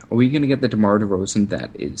today? Are we going to get the DeMar DeRozan that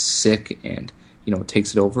is sick and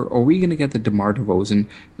takes it over, or are we going to get the DeMar DeRozan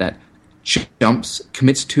that jumps,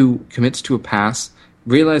 commits to a pass,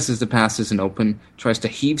 realizes the pass isn't open, tries to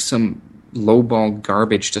heave some low ball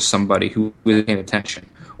garbage to somebody who isn't paying attention,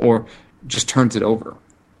 or just turns it over?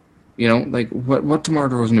 What DeMar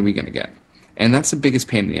DeRozan are we going to get? And that's the biggest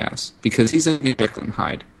pain in the ass, because he's like a Jekyll and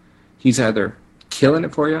Hyde. He's either killing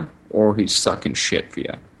it for you, or he's sucking shit for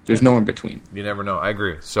you. There's no in between. You never know. I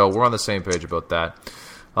agree. So we're on the same page about that.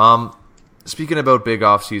 Speaking about big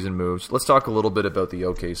off-season moves, let's talk a little bit about the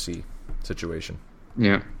OKC situation.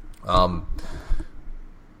 Yeah. The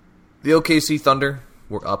OKC Thunder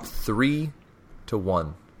were up 3-1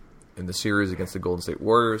 in the series against the Golden State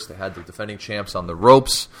Warriors. They had the defending champs on the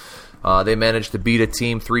ropes. They managed to beat a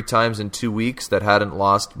team 3 times in 2 weeks that hadn't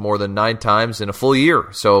lost more than 9 times in a full year.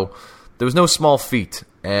 So there was no small feat.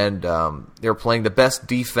 And they were playing the best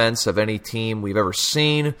defense of any team we've ever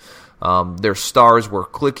seen. Their stars were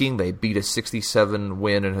clicking. They beat a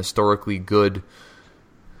 67-win and historically good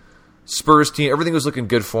Spurs team. Everything was looking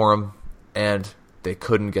good for them, and they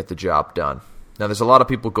couldn't get the job done. Now, there's a lot of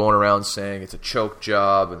people going around saying it's a choke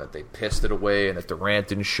job and that they pissed it away and that Durant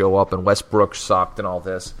didn't show up and Westbrook sucked and all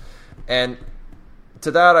this. And to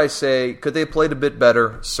that I say, could they have played a bit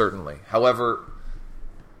better? Certainly. However,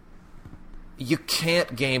 you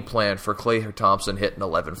can't game plan for Klay Thompson hitting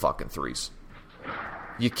 11 fucking threes.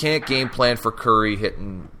 You can't game plan for Curry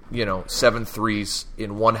hitting, 7 threes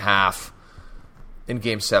in one half in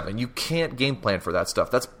Game 7. You can't game plan for that stuff.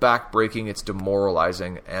 That's backbreaking. It's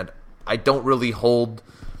demoralizing. And I don't really hold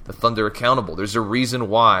the Thunder accountable. There's a reason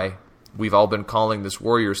why we've all been calling this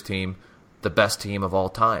Warriors team the best team of all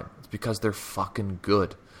time. It's because they're fucking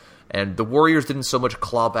good. And the Warriors didn't so much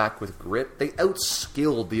claw back with grit. They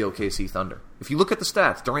outskilled the OKC Thunder. If you look at the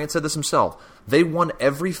stats, Durant said this himself. They won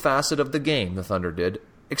every facet of the game, the Thunder did,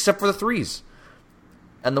 except for the threes.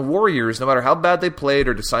 And the Warriors, no matter how bad they played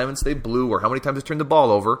or assignments they blew or how many times they turned the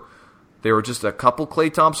ball over, they were just a couple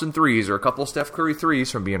Klay Thompson threes or a couple Steph Curry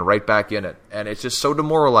threes from being right back in it. And it's just so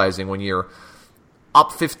demoralizing when you're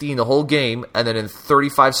up 15 the whole game, and then in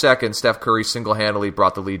 35 seconds, Steph Curry single-handedly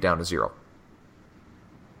brought the lead down to 0.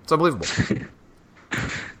 It's unbelievable.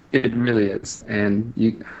 It really is. And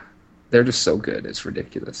they're just so good. It's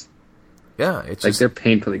ridiculous. Yeah. It's like, they're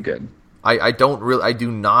painfully good. I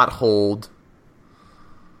do not hold...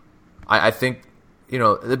 I think,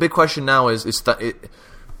 the big question now is Kevin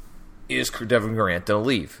Durant going to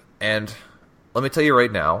leave? And let me tell you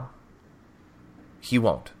right now, he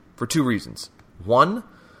won't. For 2 reasons. One,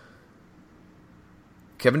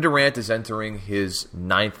 Kevin Durant is entering his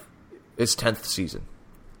 10th season.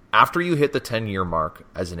 After you hit the 10-year mark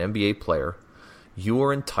as an NBA player, you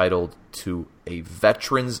are entitled to a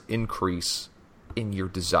veteran's increase in your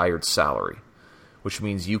desired salary, which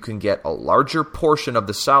means you can get a larger portion of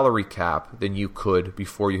the salary cap than you could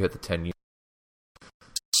before you hit the 10 years.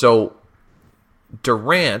 So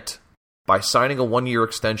Durant, by signing a 1-year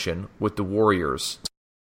extension with the Warriors,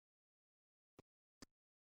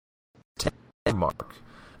 10 mark,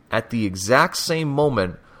 at the exact same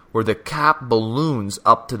moment where the cap balloons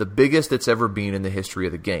up to the biggest it's ever been in the history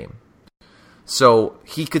of the game. So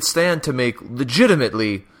he could stand to make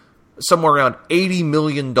legitimately somewhere around $80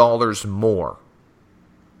 million more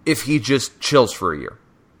if he just chills for a year.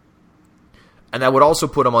 And that would also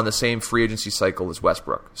put him on the same free agency cycle as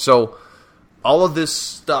Westbrook. So all of this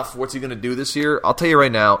stuff, what's he going to do this year? I'll tell you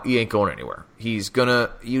right now, he ain't going anywhere.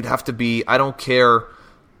 You'd have to be, I don't care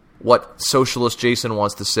what socialist Jason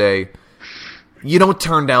wants to say, you don't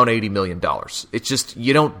turn down $80 million. It's just,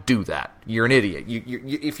 you don't do that. You're an idiot.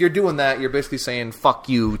 If you're doing that, you're basically saying fuck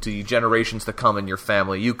you to generations to come in your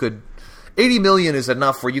family. $80 million is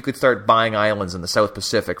enough where you could start buying islands in the South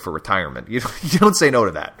Pacific for retirement. You don't say no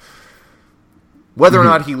to that. Whether or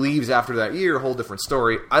not he leaves after that year, a whole different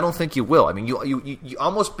story. I don't think you will. I mean, you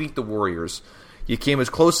almost beat the Warriors. You came as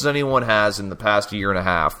close as anyone has in the past year and a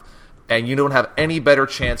half, and you don't have any better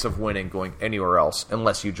chance of winning going anywhere else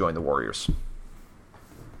unless you join the Warriors.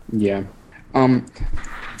 Yeah.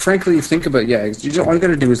 Frankly, think about all you got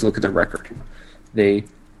to do is look at the record. They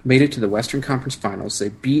made it to the Western Conference Finals. They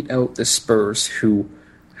beat out the Spurs, who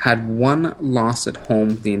had 1 loss at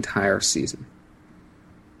home the entire season.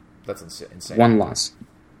 That's insane. 1 loss.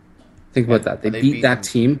 Think about that. They beat that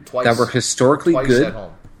team that were historically good. At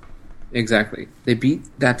home. Exactly. They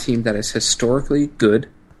beat that team that is historically good,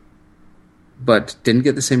 but didn't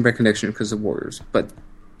get the same recognition because of Warriors. But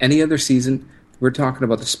any other season, we're talking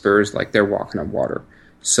about the Spurs like they're walking on water.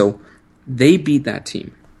 So they beat that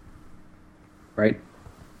team, right?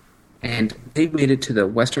 And they made it to the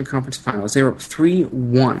Western Conference Finals. They were up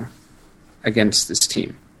 3-1 against this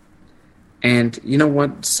team. And you know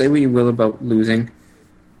what? Say what you will about losing.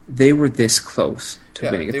 They were this close to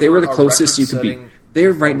winning. If they were the closest you could be.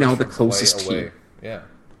 They're right now the closest team. Yeah.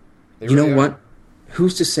 You know what?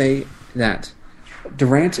 Who's to say that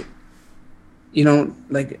Durant...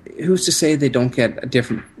 who's to say they don't get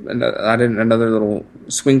another little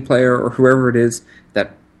swing player or whoever it is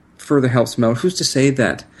that further helps them out? Who's to say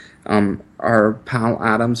that our pal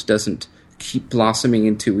Adams doesn't keep blossoming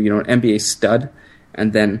into, an NBA stud,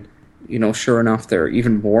 and then, sure enough, they're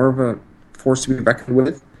even more of a force to be reckoned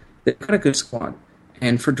with? They've got a good squad.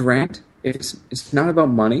 And for Durant, it's not about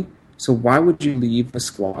money, so why would you leave a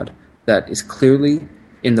squad that is clearly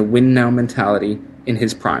in the win-now mentality in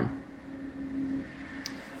his prime?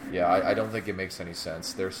 Yeah, I don't think it makes any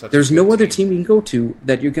sense. There's no other team you can go to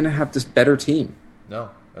that you're going to have this better team. No,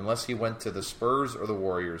 unless he went to the Spurs or the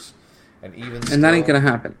Warriors. And that ain't going to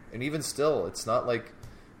happen. And even still, it's not like,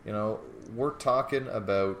 we're talking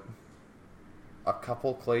about a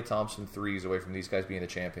couple Klay Thompson threes away from these guys being the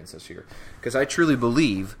champions this year. Because I truly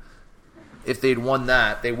believe if they'd won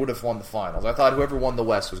that, they would have won the finals. I thought whoever won the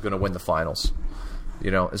West was going to win the finals.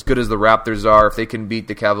 As good as the Raptors are, if they can beat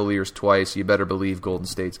the Cavaliers twice, you better believe Golden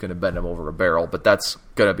State's going to bend them over a barrel. But that's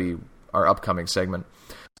going to be our upcoming segment.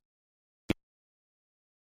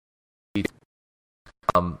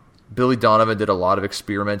 Billy Donovan did a lot of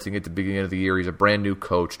experimenting at the beginning of the year. He's a brand new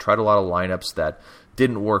coach, tried a lot of lineups that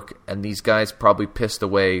didn't work, and these guys probably pissed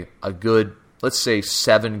away a good, let's say,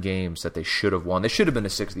 7 games that they should have won. They should have been a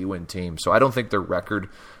 60-win team, so I don't think their record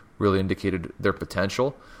really indicated their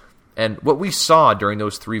potential. And what we saw during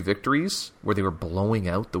those 3 victories, where they were blowing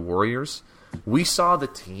out the Warriors, we saw the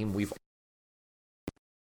team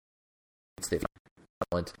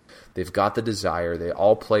they've got the desire, they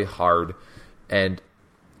all play hard, and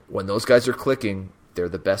when those guys are clicking, they're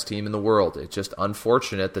the best team in the world. It's just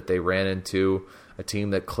unfortunate that they ran into a team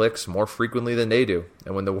that clicks more frequently than they do.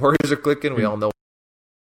 And when the Warriors are clicking, we all know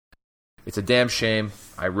it's a damn shame.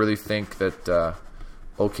 I really think that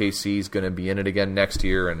OKC is going to be in it again next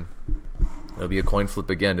year, and it'll be a coin flip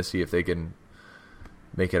again to see if they can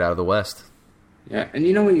make it out of the West. Yeah, and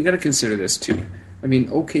you know what? You got to consider this too. I mean,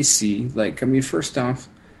 OKC. First off,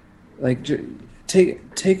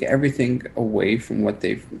 take everything away from what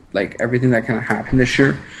they've everything that kind of happened this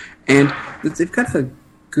year, and they've got a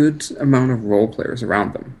good amount of role players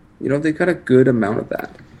around them. They've got a good amount of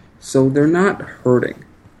that, so they're not hurting.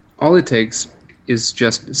 All it takes is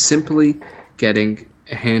just simply getting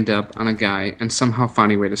a hand up on a guy and somehow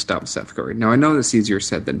finding a way to stop Seth Curry. Now, I know that's easier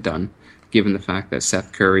said than done, given the fact that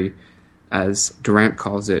Seth Curry, as Durant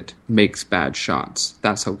calls it, makes bad shots.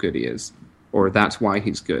 That's how good he is, or that's why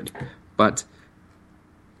he's good. But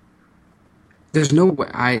there's no way.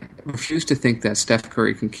 I refuse to think that Steph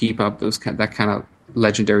Curry can keep up that kind of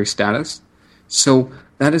legendary status. So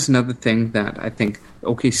that is another thing that I think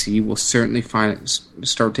OKC will certainly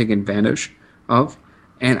start taking advantage of,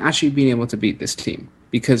 and actually being able to beat this team.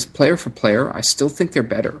 Because player for player, I still think they're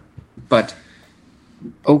better. But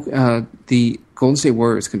the Golden State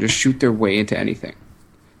Warriors can just shoot their way into anything.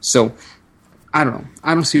 So, I don't know.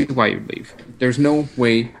 I don't see why you'd leave. There's no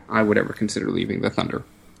way I would ever consider leaving the Thunder.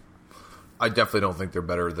 I definitely don't think they're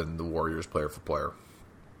better than the Warriors player for player.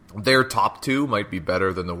 Their top 2 might be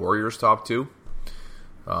better than the Warriors' top 2.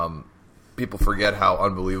 People forget how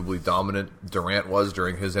unbelievably dominant Durant was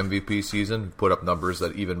during his MVP season. Put up numbers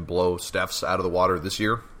that even blow Steph's out of the water this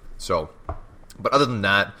year. But other than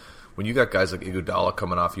that, when you got guys like Iguodala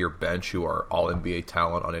coming off your bench who are all NBA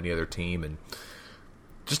talent on any other team, and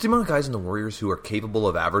just the amount of guys in the Warriors who are capable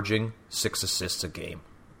of averaging 6 assists a game.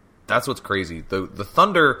 That's what's crazy. The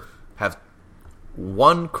Thunder have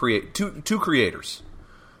two creators,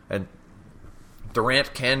 and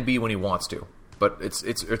Durant can be when he wants to, but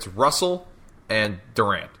it's Russell and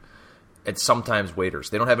Durant, and sometimes waiters.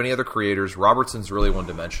 They don't have any other creators. Robertson's really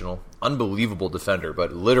one-dimensional, unbelievable defender,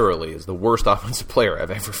 but literally is the worst offensive player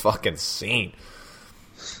I've ever fucking seen.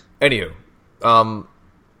 Anywho,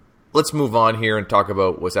 let's move on here and talk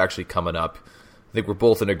about what's actually coming up. I think we're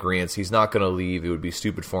both in agreement. He's not going to leave. It would be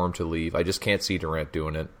stupid for him to leave. I just can't see Durant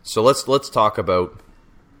doing it. So let's talk about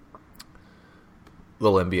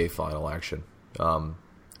little NBA final action.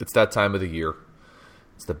 It's that time of the year.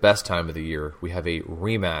 It's the best time of the year. We have a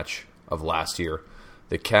rematch of last year.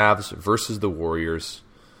 The Cavs versus the Warriors.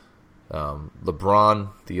 LeBron,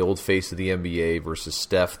 the old face of the NBA, versus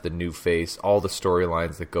Steph, the new face. All the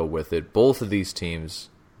storylines that go with it. Both of these teams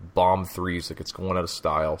bomb threes like it's going out of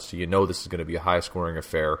style, so you know this is going to be a high-scoring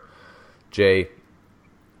affair. Jay,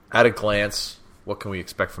 at a glance, what can we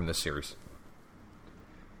expect from this series?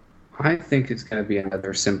 I think it's going to be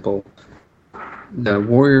another simple. The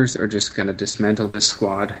Warriors are just going to dismantle this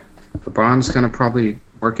squad. LeBron's going to probably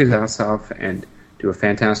work his ass off and do a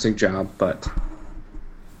fantastic job, but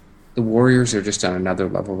the Warriors are just on another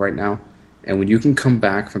level right now. And when you can come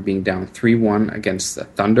back from being down 3-1 against the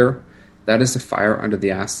Thunder, that is the fire under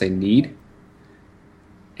the ass they need.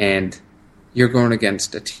 And you're going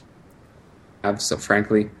against a team. So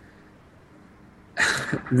frankly,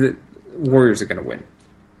 the Warriors are going to win.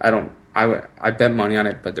 I bet money on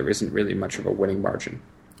it, but there isn't really much of a winning margin.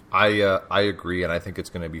 I agree, and I think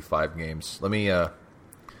it's going to be 5 games. Let me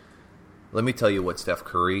tell you what Steph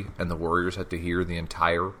Curry and the Warriors had to hear the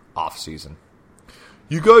entire offseason.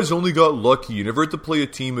 You guys only got lucky. You never had to play a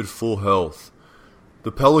team at full health.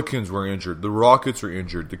 the Pelicans were injured, the Rockets are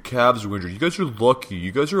injured, the Cavs were injured. You guys are lucky.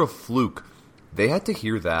 You guys are a fluke. They had to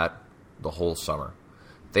hear that the whole summer.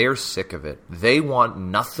 They are sick of it. They want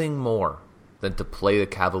nothing more than to play the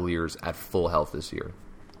Cavaliers at full health this year.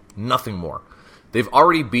 Nothing more. They've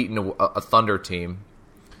already beaten a Thunder team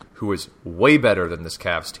who is way better than this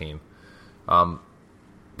Cavs team.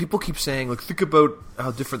 People keep saying, like, think about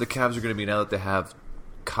how different the Cavs are going to be now that they have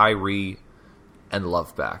Kyrie and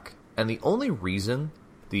Love back. And the only reason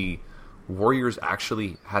the Warriors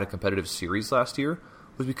actually had a competitive series last year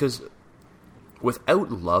was because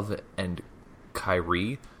without Love and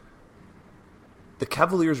Kyrie, the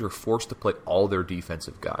Cavaliers were forced to play all their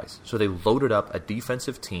defensive guys. So they loaded up a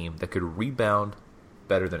defensive team that could rebound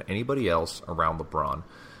better than anybody else around LeBron.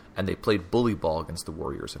 And they played bully ball against the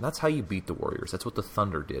Warriors. And that's how you beat the Warriors. That's what the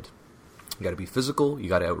Thunder did. You got to be physical. You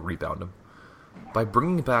got to out-rebound them. By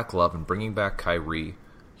bringing back Love and bringing back Kyrie,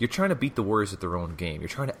 you're trying to beat the Warriors at their own game. You're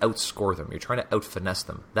trying to outscore them. You're trying to out-finesse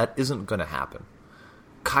them. That isn't going to happen.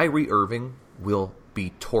 Kyrie Irving will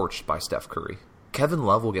be torched by Steph Curry. Kevin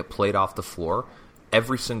Love will get played off the floor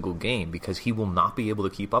every single game because he will not be able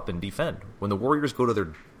to keep up and defend. When the Warriors go to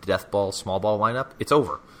their death ball, small ball lineup, it's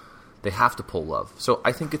over. They have to pull Love. So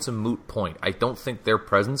I think it's a moot point. I don't think their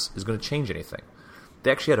presence is going to change anything. They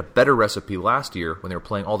actually had a better recipe last year when they were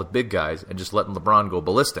playing all the big guys and just letting LeBron go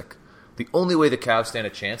ballistic. The only way the Cavs stand a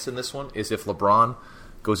chance in this one is if LeBron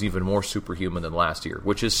goes even more superhuman than last year,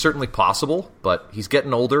 which is certainly possible, but he's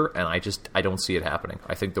getting older, and I don't see it happening.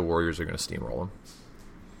 I think the Warriors are going to steamroll him.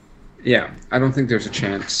 Yeah, I don't think there's a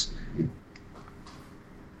chance.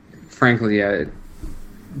 Frankly,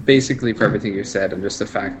 basically for everything you said, and just the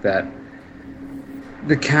fact that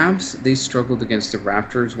the Cavs, they struggled against the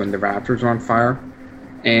Raptors when the Raptors were on fire,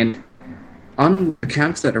 and on the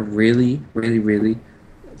Cavs that are really, really, really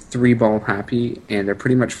three-ball happy, and they're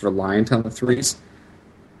pretty much reliant on the threes,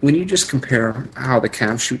 when you just compare how the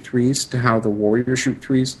Cavs shoot threes to how the Warriors shoot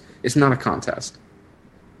threes, it's not a contest.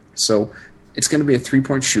 So it's going to be a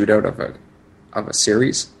three-point shootout of a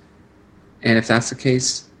series, and if that's the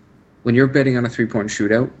case, when you're betting on a three-point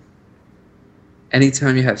shootout,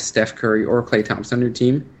 anytime you have Steph Curry or Klay Thompson on your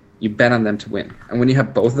team, you bet on them to win. And when you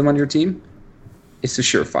have both of them on your team, it's a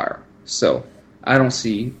surefire. So I don't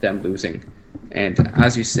see them losing. And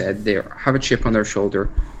as you said, they have a chip on their shoulder.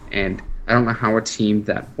 And I don't know how a team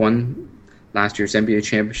that won last year's NBA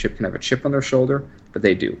championship can have a chip on their shoulder, but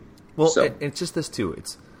they do. Well, so, it's just this too.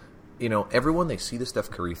 It's, everyone, they see the Steph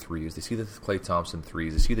Curry threes, they see the Klay Thompson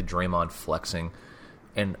threes, they see the Draymond flexing.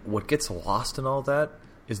 And what gets lost in all that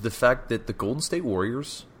is the fact that the Golden State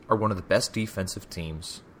Warriors are one of the best defensive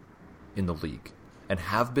teams in the league and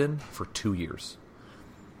have been for 2 years.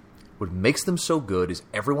 What makes them so good is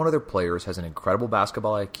every one of their players has an incredible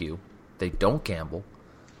basketball IQ. They don't gamble.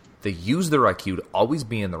 They use their IQ to always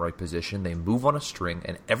be in the right position. They move on a string,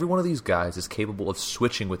 and every one of these guys is capable of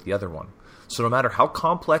switching with the other one. So no matter how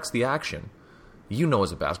complex the action,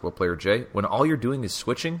 as a basketball player, Jay, when all you're doing is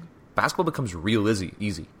switching, basketball becomes real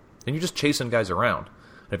easy. And you're just chasing guys around.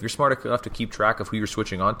 And if you're smart enough to keep track of who you're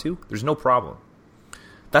switching onto, there's no problem.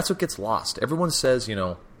 That's what gets lost. Everyone says,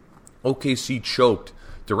 OKC choked.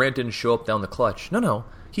 Durant didn't show up down the clutch. No.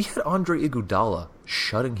 He had Andre Iguodala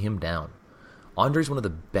shutting him down. Andre's one of the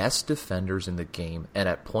best defenders in the game, and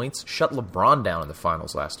at points shut LeBron down in the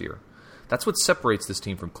finals last year. That's what separates this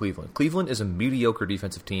team from Cleveland. Cleveland is a mediocre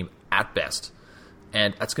defensive team at best.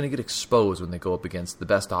 And that's going to get exposed when they go up against the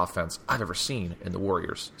best offense I've ever seen in the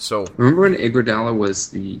Warriors. So remember when Iguodala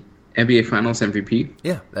was the NBA Finals MVP?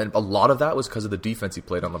 Yeah, and a lot of that was because of the defense he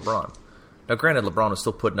played on LeBron. Now, granted, LeBron was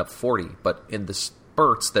still putting up 40, but in the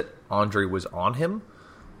spurts that Andre was on him,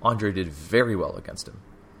 Andre did very well against him.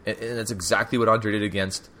 And that's exactly what Andre did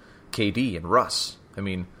against KD and Russ. I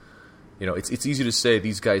mean, it's easy to say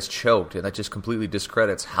these guys choked, and that just completely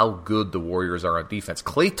discredits how good the Warriors are on defense.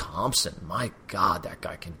 Klay Thompson, my God, that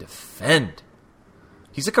guy can defend.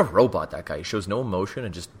 He's like a robot, that guy. He shows no emotion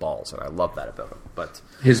and just balls, and I love that about him. But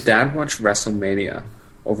his dad watched WrestleMania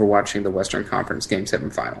over watching the Western Conference Game 7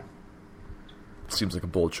 final. Seems like a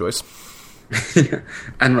bold choice. Yeah,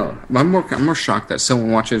 I don't know. I'm more shocked that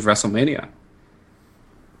someone watches WrestleMania.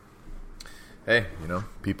 Hey,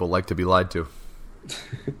 people like to be lied to.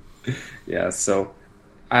 Yeah, so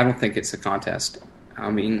I don't think it's a contest.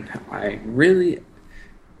 I mean, I'm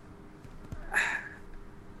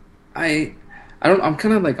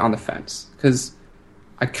kind of like on the fence because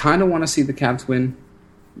I kind of want to see the Cavs win,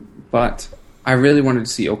 but I really wanted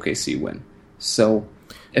to see OKC win. So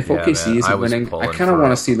if OKC isn't winning, I kind of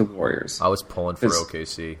want to see the Warriors. I was pulling for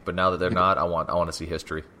OKC, but now that they're not, I want to see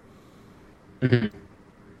history. Mm-hmm.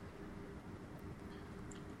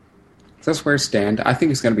 So that's where I stand. I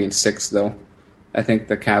think it's going to be in 6, though. I think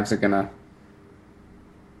the Cavs are going to...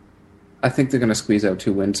 I think they're going to squeeze out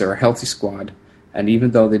 2 wins. They're a healthy squad, and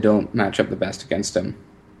even though they don't match up the best against them,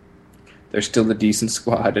 they're still a decent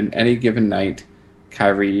squad, and any given night,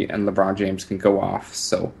 Kyrie and LeBron James can go off,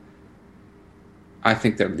 so I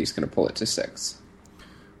think they're at least going to pull it to 6.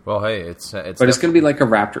 Well, hey, it's but it's going to be like a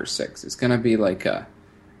Raptors 6. It's going to be like a,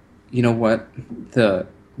 you know what, the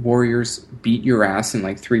Warriors beat your ass in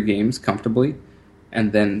like 3 games comfortably,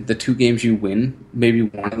 and then the 2 games you win, maybe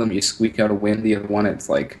one of them you squeak out a win, the other one it's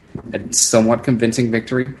like a somewhat convincing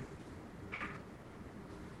victory.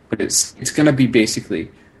 But it's going to be basically,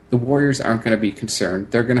 the Warriors aren't going to be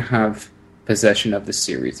concerned. They're going to have possession of the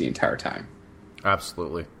series the entire time.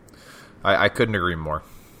 Absolutely. I couldn't agree more.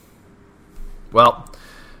 Well,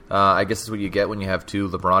 I guess that's what you get when you have 2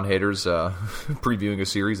 LeBron haters previewing a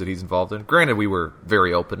series that he's involved in. Granted, we were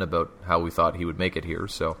very open about how we thought he would make it here,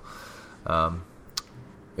 so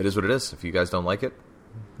it is what it is. If you guys don't like it,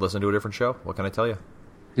 listen to a different show. What can I tell you?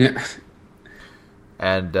 Yeah.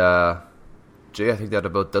 And, Jay, I think that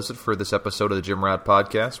about does it for this episode of the Gym Rat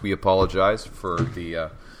Podcast. We apologize for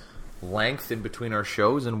the length in between our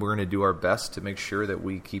shows, and we're going to do our best to make sure that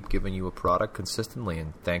we keep giving you a product consistently.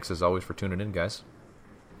 And thanks, as always, for tuning in, guys.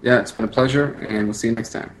 Yeah, it's been a pleasure, and we'll see you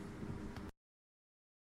next time.